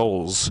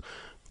angels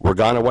were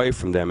gone away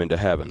from them into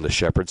heaven, the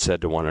shepherds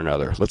said to one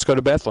another, Let's go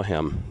to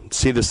Bethlehem,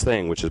 see this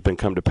thing which has been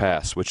come to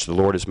pass, which the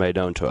Lord has made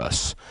known to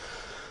us.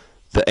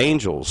 The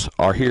angels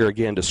are here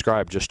again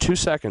described just 2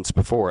 seconds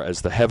before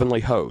as the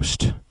heavenly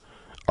host,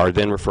 are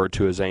then referred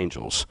to as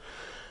angels.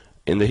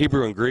 In the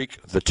Hebrew and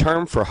Greek, the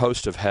term for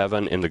host of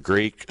heaven in the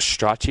Greek,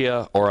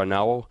 stratia or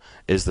anao,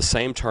 is the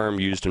same term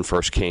used in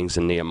 1 Kings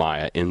and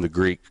Nehemiah in the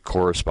Greek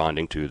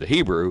corresponding to the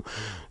Hebrew,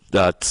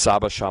 the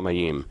tsaba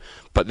shamayim.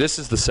 But this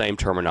is the same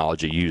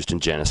terminology used in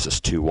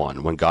Genesis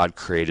 2:1, when God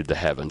created the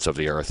heavens of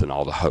the earth and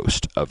all the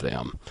host of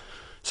them.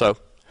 So,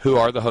 Who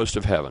are the host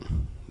of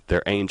heaven?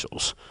 They're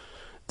angels.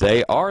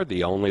 They are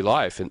the only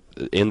life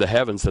in the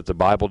heavens that the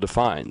Bible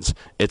defines.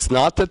 It's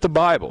not that the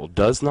Bible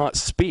does not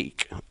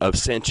speak of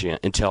sentient,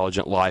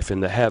 intelligent life in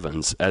the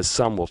heavens, as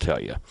some will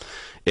tell you.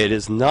 It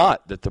is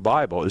not that the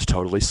Bible is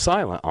totally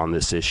silent on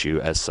this issue,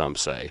 as some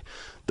say.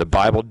 The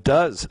Bible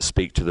does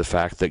speak to the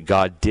fact that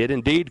God did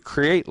indeed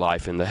create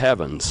life in the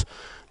heavens,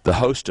 the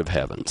host of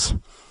heavens.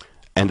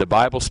 And the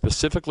Bible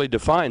specifically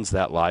defines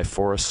that life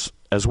for us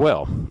as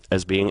well,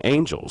 as being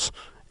angels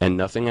and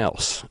nothing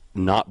else,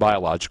 not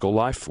biological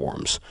life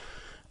forms.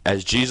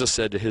 As Jesus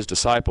said to his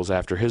disciples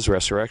after his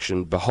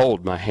resurrection,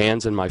 "Behold, my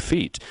hands and my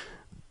feet.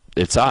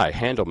 It's I,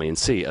 handle me and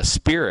see. A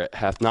spirit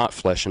hath not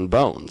flesh and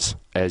bones,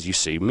 as you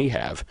see me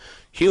have."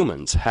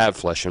 Humans have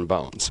flesh and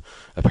bones.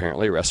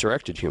 Apparently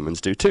resurrected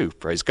humans do too,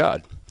 praise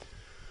God.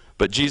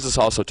 But Jesus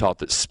also taught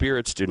that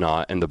spirits do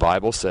not, and the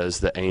Bible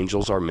says that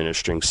angels are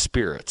ministering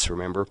spirits.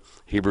 Remember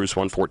Hebrews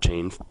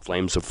 1:14,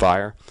 flames of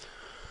fire?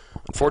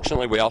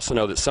 Unfortunately, we also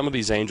know that some of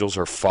these angels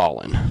are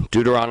fallen.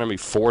 Deuteronomy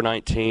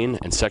 4:19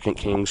 and 2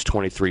 Kings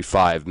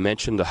 23:5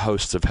 mention the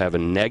hosts of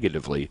heaven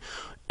negatively,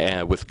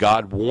 with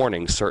God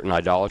warning certain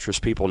idolatrous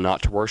people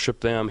not to worship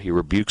them. He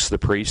rebukes the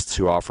priests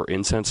who offer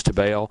incense to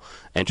Baal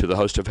and to the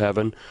host of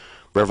heaven.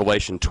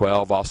 Revelation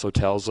 12 also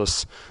tells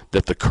us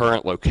that the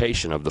current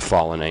location of the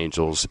fallen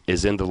angels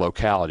is in the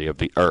locality of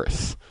the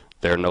earth.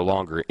 They're no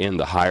longer in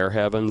the higher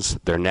heavens.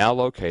 They're now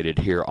located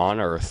here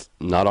on earth,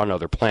 not on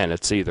other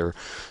planets either,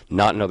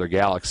 not in other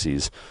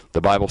galaxies.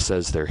 The Bible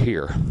says they're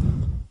here.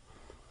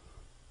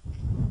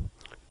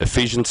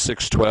 Ephesians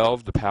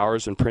 6:12, the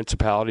powers and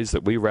principalities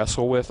that we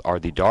wrestle with are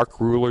the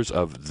dark rulers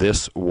of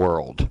this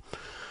world.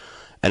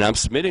 And I'm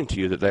submitting to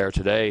you that they are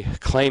today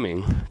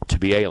claiming to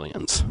be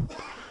aliens.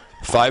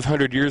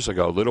 500 years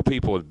ago, little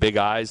people with big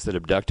eyes that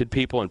abducted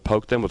people and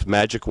poked them with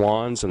magic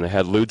wands, and they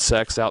had lewd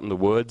sex out in the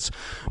woods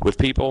with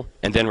people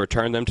and then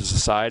returned them to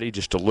society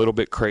just a little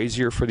bit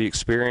crazier for the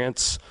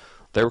experience.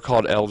 They were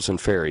called elves and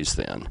fairies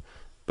then.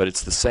 But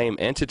it's the same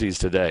entities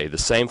today, the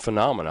same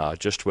phenomena,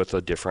 just with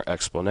a different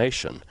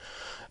explanation.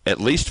 At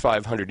least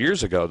 500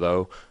 years ago,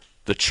 though,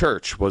 the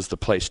church was the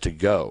place to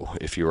go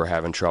if you were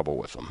having trouble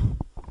with them,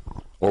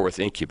 or with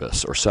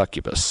incubus or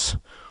succubus.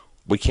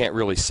 We can't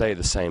really say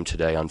the same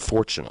today,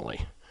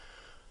 unfortunately.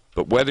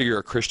 But whether you're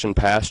a Christian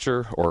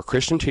pastor or a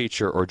Christian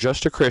teacher or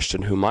just a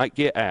Christian who might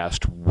get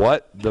asked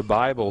what the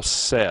Bible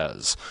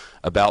says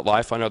about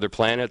life on other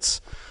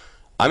planets,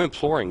 I'm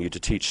imploring you to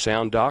teach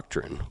sound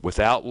doctrine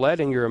without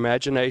letting your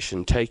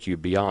imagination take you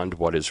beyond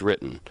what is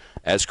written.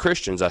 As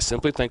Christians, I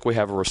simply think we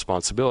have a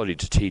responsibility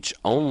to teach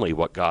only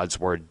what God's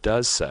Word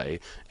does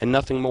say and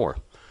nothing more.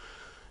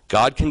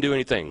 God can do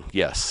anything.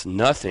 Yes,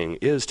 nothing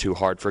is too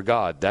hard for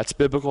God. That's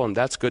biblical and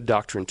that's good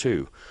doctrine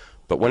too.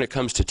 But when it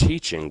comes to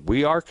teaching,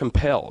 we are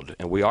compelled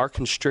and we are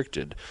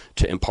constricted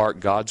to impart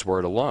God's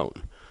Word alone.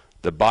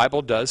 The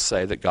Bible does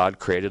say that God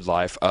created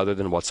life other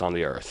than what's on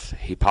the earth.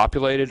 He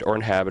populated or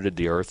inhabited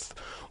the earth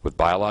with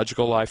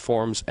biological life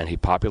forms, and he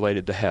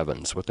populated the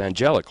heavens with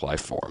angelic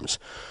life forms.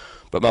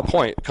 But my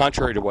point,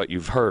 contrary to what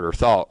you've heard or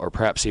thought, or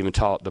perhaps even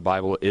taught, the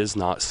Bible is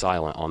not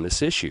silent on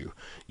this issue.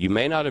 You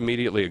may not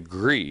immediately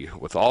agree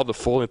with all the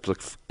full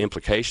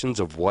implications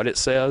of what it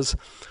says,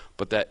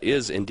 but that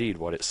is indeed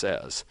what it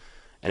says.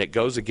 And it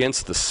goes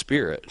against the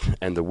spirit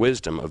and the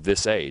wisdom of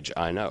this age,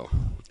 I know.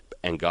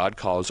 And God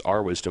calls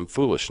our wisdom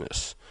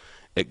foolishness.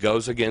 It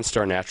goes against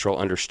our natural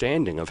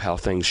understanding of how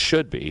things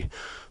should be,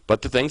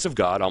 but the things of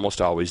God almost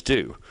always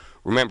do.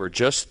 Remember,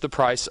 just the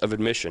price of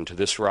admission to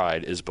this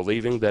ride is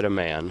believing that a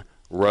man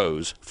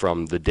rose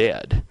from the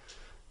dead.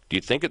 Do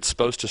you think it's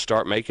supposed to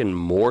start making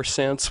more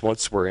sense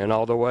once we're in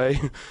all the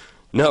way?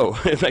 No,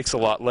 it makes a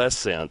lot less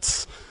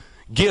sense.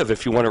 Give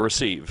if you want to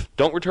receive.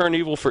 Don't return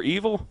evil for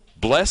evil.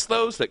 Bless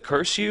those that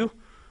curse you.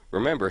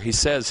 Remember, he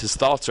says his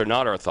thoughts are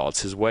not our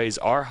thoughts. His ways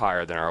are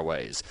higher than our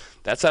ways.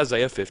 That's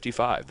Isaiah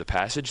 55, the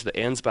passage that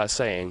ends by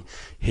saying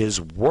his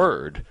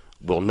word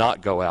will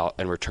not go out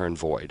and return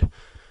void.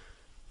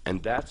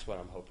 And that's what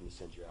I'm hoping to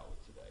send you out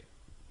with today,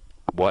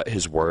 what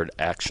his word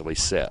actually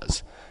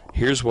says.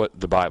 Here's what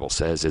the Bible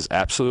says is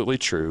absolutely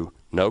true,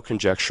 no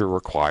conjecture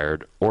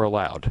required or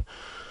allowed.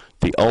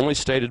 The only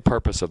stated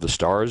purpose of the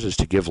stars is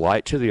to give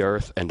light to the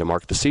earth and to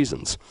mark the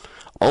seasons.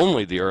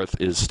 Only the earth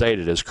is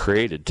stated as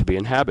created to be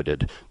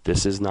inhabited.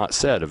 This is not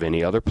said of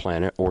any other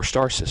planet or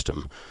star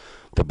system.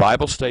 The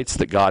Bible states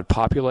that God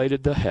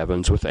populated the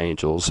heavens with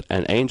angels,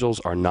 and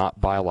angels are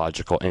not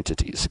biological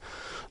entities.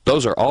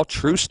 Those are all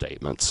true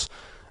statements,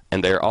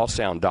 and they are all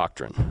sound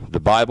doctrine.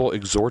 The Bible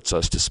exhorts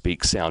us to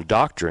speak sound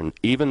doctrine,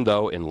 even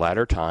though in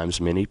latter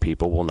times many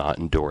people will not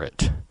endure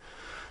it.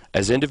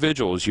 As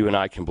individuals, you and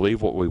I can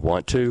believe what we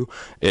want to.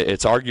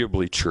 It's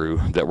arguably true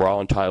that we're all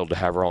entitled to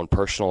have our own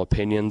personal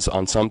opinions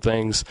on some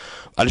things.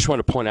 I just want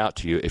to point out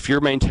to you, if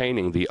you're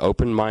maintaining the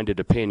open-minded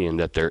opinion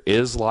that there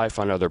is life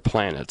on other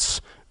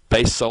planets,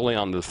 based solely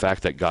on the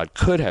fact that God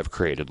could have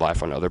created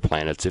life on other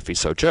planets if he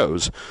so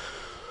chose,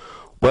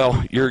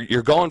 well,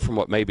 you're going from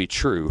what may be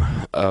true,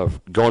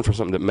 going from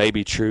something that may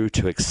be true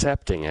to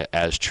accepting it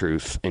as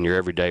truth in your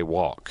everyday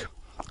walk.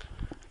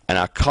 And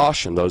I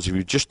caution those of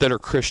you just that are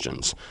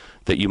Christians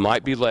that you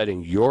might be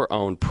letting your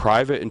own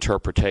private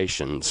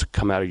interpretations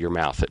come out of your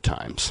mouth at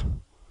times.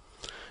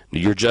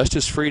 You're just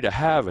as free to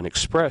have and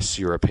express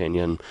your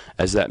opinion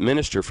as that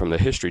minister from the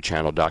History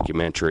Channel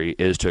documentary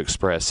is to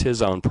express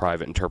his own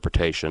private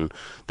interpretation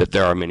that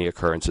there are many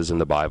occurrences in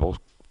the Bible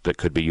that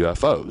could be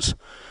UFOs.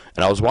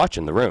 And I was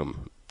watching the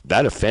room.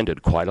 That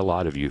offended quite a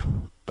lot of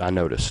you, I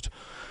noticed.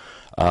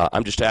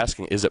 I'm just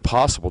asking, is it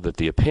possible that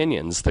the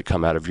opinions that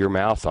come out of your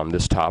mouth on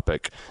this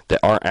topic that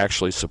aren't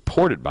actually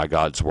supported by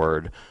God's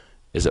Word,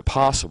 is it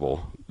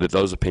possible that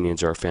those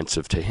opinions are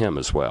offensive to Him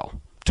as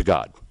well, to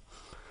God?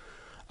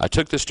 I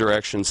took this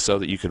direction so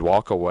that you could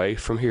walk away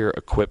from here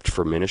equipped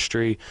for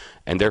ministry,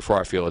 and therefore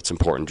I feel it's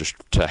important just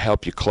to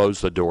help you close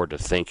the door to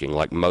thinking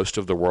like most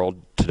of the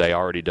world today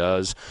already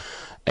does,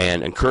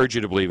 and encourage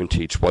you to believe and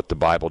teach what the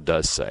Bible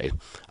does say.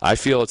 I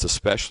feel it's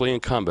especially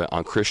incumbent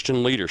on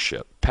Christian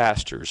leadership,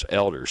 pastors,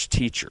 elders,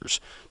 teachers,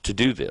 to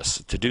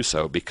do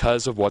so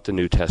because of what the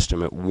New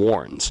Testament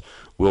warns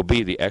will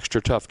be the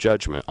extra tough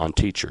judgment on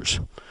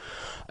teachers.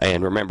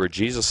 And remember,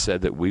 Jesus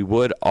said that we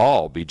would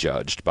all be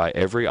judged by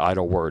every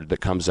idle word that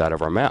comes out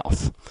of our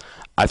mouth.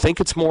 I think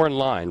it's more in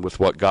line with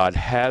what God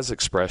has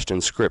expressed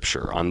in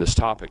Scripture on this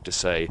topic to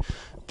say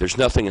there's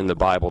nothing in the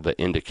Bible that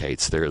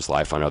indicates there is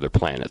life on other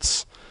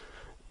planets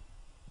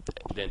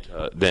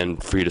than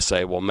for you to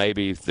say, well,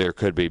 maybe there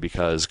could be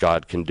because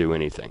God can do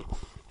anything.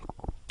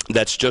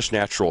 That's just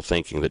natural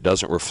thinking that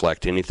doesn't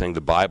reflect anything the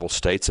Bible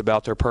states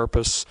about their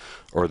purpose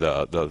or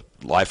the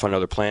life on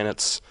other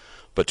planets.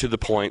 But to the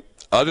point,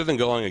 other than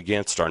going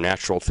against our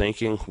natural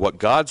thinking, what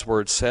God's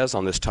Word says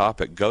on this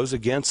topic goes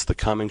against the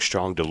coming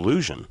strong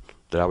delusion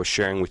that I was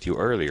sharing with you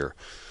earlier.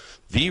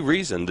 The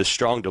reason this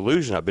strong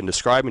delusion I've been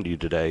describing to you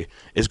today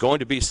is going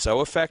to be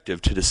so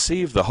effective to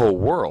deceive the whole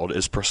world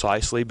is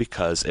precisely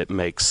because it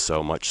makes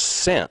so much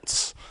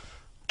sense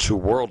to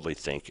worldly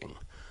thinking.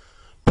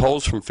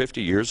 Polls from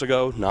 50 years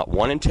ago, not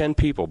 1 in 10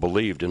 people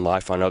believed in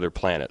life on other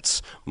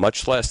planets,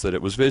 much less that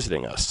it was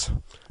visiting us.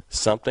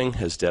 Something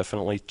has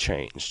definitely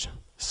changed.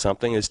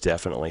 Something is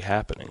definitely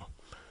happening.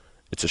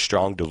 It's a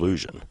strong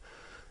delusion.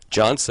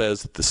 John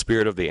says that the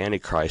spirit of the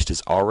Antichrist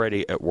is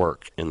already at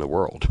work in the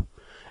world.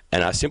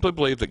 And I simply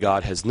believe that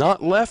God has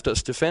not left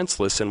us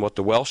defenseless in what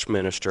the Welsh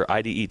minister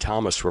I.D.E.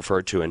 Thomas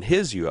referred to in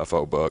his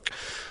UFO book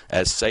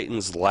as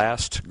Satan's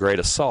last great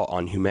assault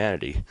on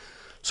humanity.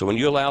 So when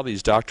you allow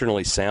these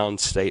doctrinally sound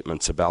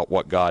statements about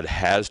what God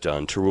has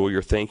done to rule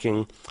your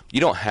thinking, you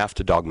don't have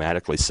to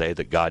dogmatically say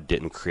that God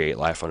didn't create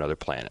life on other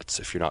planets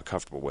if you're not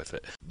comfortable with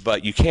it.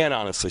 But you can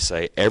honestly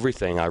say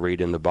everything I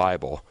read in the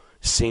Bible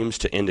seems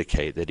to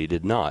indicate that He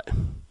did not.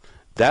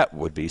 That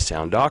would be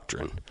sound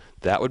doctrine.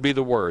 That would be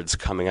the words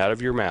coming out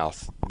of your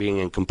mouth being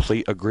in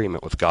complete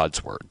agreement with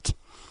God's words.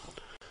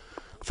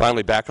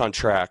 Finally, back on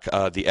track,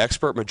 the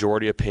expert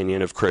majority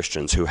opinion of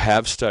Christians who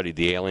have studied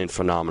the alien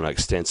phenomena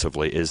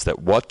extensively is that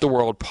what the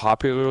world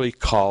popularly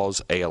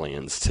calls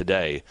aliens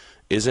today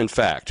is in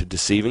fact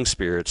deceiving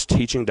spirits,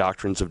 teaching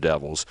doctrines of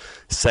devils,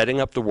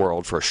 setting up the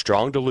world for a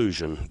strong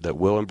delusion that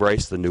will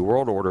embrace the New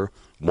World Order,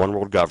 one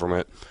world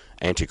government,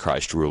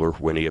 Antichrist ruler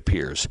when he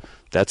appears.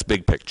 That's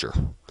big picture.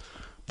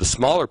 The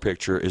smaller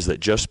picture is that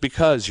just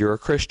because you're a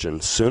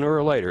Christian, sooner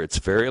or later it's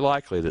very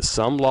likely that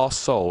some lost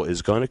soul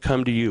is going to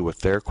come to you with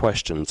their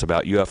questions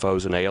about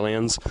UFOs and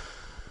aliens,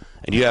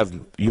 and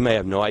you may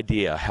have no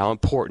idea how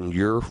important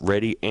your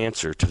ready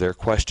answer to their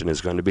question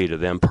is going to be to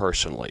them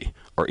personally,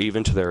 or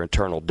even to their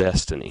eternal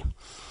destiny.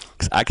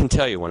 I can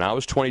tell you, when I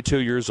was 22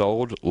 years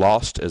old,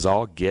 lost as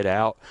all get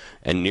out,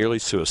 and nearly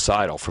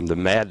suicidal from the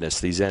madness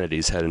these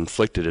entities had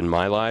inflicted in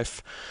my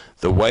life,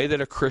 the way that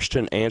a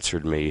Christian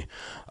answered me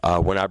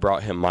when I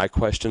brought him my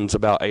questions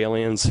about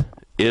aliens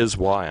is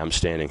why I'm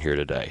standing here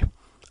today.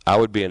 I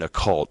would be in a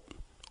cult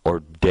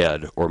or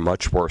dead or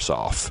much worse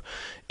off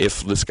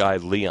if this guy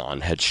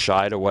Leon had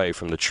shied away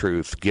from the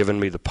truth, given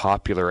me the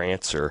popular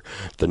answer,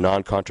 the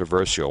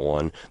non-controversial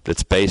one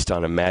that's based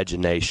on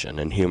imagination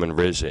and human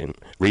reasoning.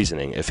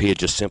 If he had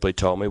just simply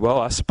told me, well,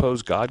 I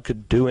suppose God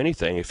could do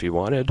anything if He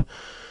wanted. A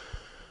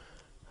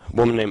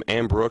woman named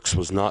Ann Brooks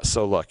was not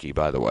so lucky,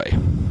 by the way.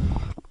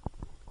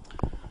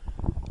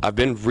 I've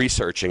been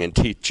researching and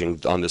teaching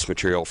on this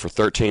material for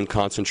 13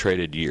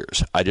 concentrated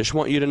years. I just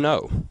want you to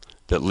know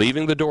that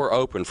leaving the door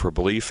open for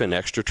belief in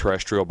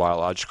extraterrestrial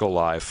biological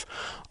life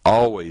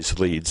always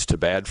leads to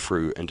bad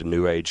fruit and to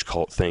New Age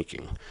cult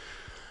thinking.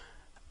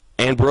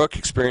 Ann Brooke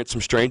experienced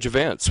some strange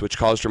events which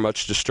caused her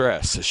much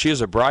distress. She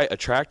is a bright,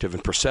 attractive,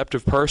 and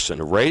perceptive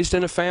person, raised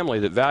in a family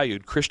that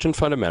valued Christian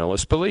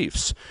fundamentalist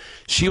beliefs.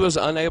 She was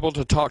unable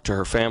to talk to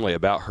her family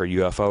about her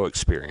UFO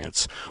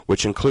experience,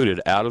 which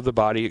included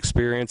out-of-the-body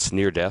experience,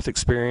 near-death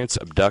experience,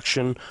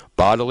 abduction,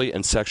 bodily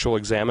and sexual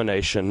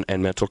examination,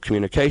 and mental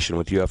communication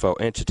with UFO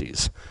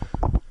entities.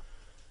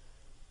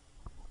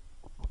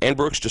 Ann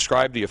Brooks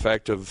described the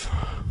effect of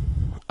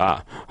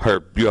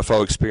her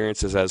UFO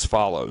experiences as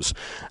follows.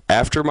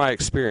 After my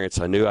experience,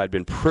 I knew I'd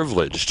been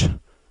privileged.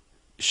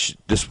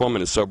 This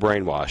woman is so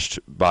brainwashed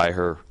by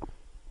her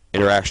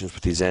interactions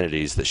with these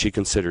entities that she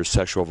considers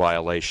sexual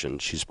violation.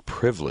 She's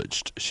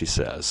privileged, she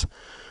says,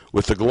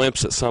 with the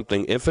glimpse at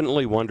something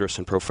infinitely wondrous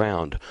and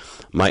profound.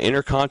 My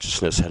inner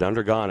consciousness had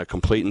undergone a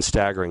complete and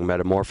staggering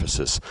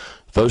metamorphosis.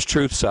 Those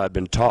truths I had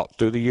been taught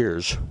through the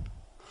years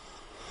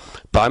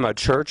by my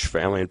church,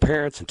 family, and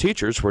parents and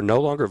teachers were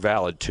no longer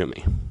valid to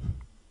me.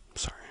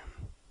 Sorry.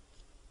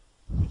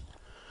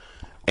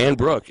 Ann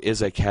Brooke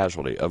is a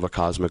casualty of a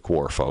cosmic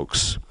war,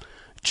 folks.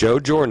 Joe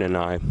Jordan and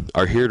I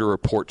are here to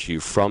report to you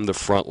from the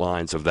front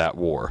lines of that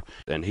war.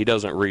 And he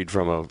doesn't read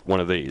from one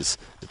of these.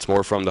 It's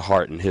more from the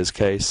heart in his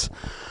case.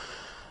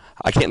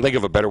 I can't think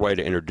of a better way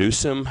to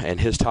introduce him and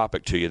his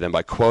topic to you than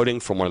by quoting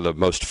from one of the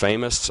most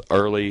famous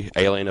early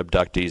alien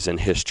abductees in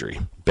history,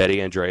 Betty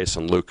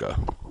Andreasson Luca.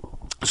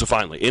 So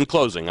finally, in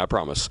closing, I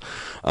promise,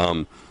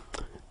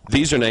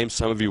 these are names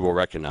some of you will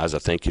recognize, I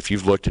think, if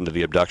you've looked into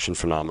the abduction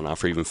phenomena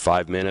for even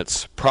 5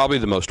 minutes. Probably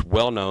the most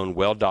well-known,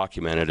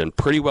 well-documented, and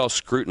pretty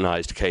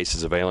well-scrutinized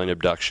cases of alien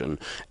abduction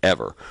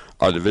ever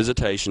are the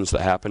visitations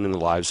that happened in the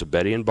lives of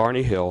Betty and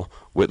Barney Hill,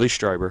 Whitley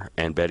Strieber,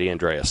 and Betty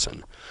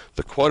Andreasson.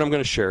 The quote I'm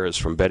going to share is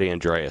from Betty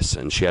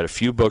Andreasson. She had a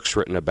few books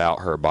written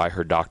about her by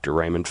her Dr.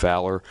 Raymond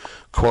Fowler.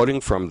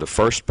 Quoting from the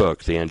first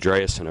book, The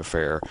Andreasson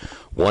Affair,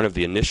 one of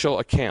the initial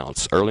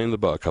accounts early in the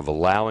book of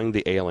allowing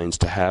the aliens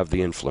to have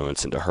the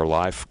influence into her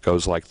life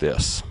goes like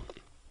this.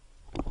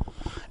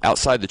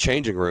 Outside the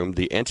changing room,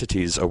 the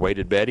entities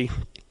awaited Betty.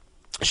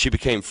 She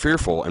became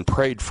fearful and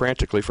prayed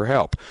frantically for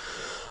help.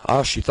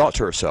 She thought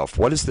to herself,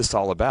 what is this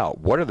all about?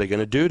 What are they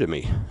going to do to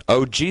me?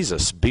 Oh,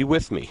 Jesus, be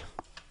with me.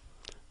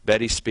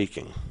 Betty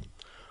speaking.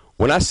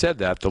 When I said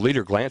that, the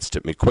leader glanced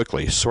at me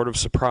quickly, sort of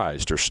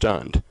surprised or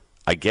stunned.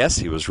 I guess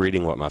he was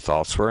reading what my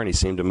thoughts were, and he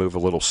seemed to move a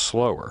little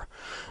slower.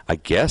 I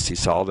guess he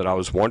saw that I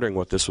was wondering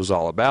what this was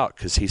all about,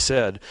 because he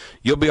said,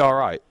 you'll be all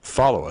right.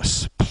 Follow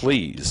us,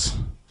 please.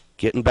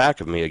 Get in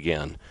back of me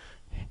again.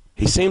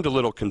 He seemed a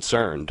little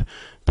concerned,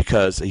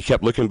 because he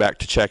kept looking back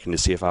to checking to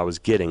see if I was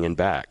getting in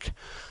back.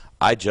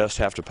 I just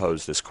have to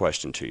pose this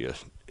question to you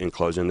in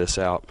closing this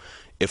out.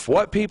 If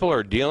what people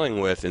are dealing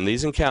with in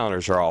these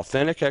encounters are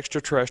authentic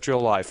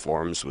extraterrestrial life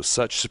forms with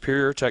such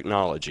superior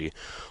technology,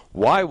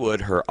 why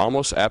would her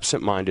almost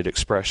absent-minded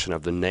expression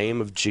of the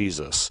name of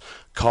Jesus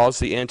cause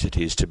the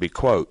entities to be,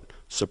 quote,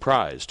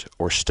 surprised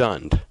or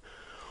stunned?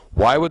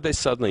 Why would they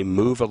suddenly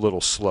move a little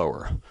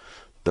slower?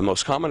 The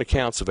most common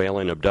accounts of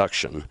alien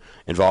abduction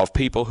involve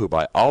people who,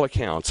 by all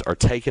accounts, are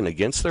taken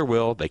against their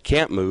will. They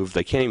can't move.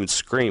 They can't even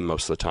scream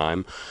most of the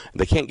time.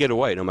 They can't get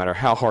away no matter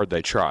how hard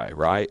they try,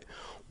 right?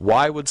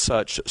 Why would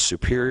such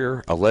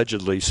superior,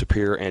 allegedly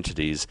superior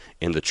entities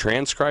in the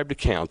transcribed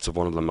accounts of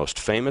one of the most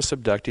famous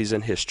abductees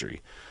in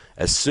history,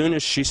 as soon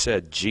as she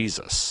said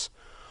Jesus,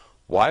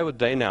 why would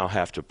they now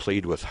have to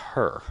plead with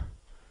her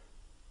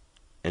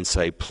and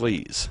say,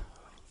 please,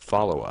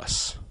 follow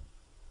us?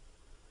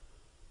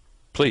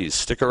 Please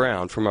stick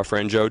around for my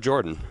friend Joe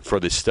Jordan for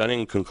the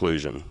stunning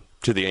conclusion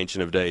to the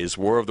Ancient of Days,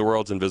 War of the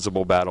Worlds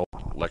Invisible Battle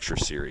lecture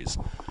series.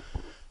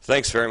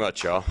 Thanks very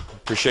much, y'all.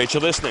 Appreciate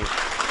you listening.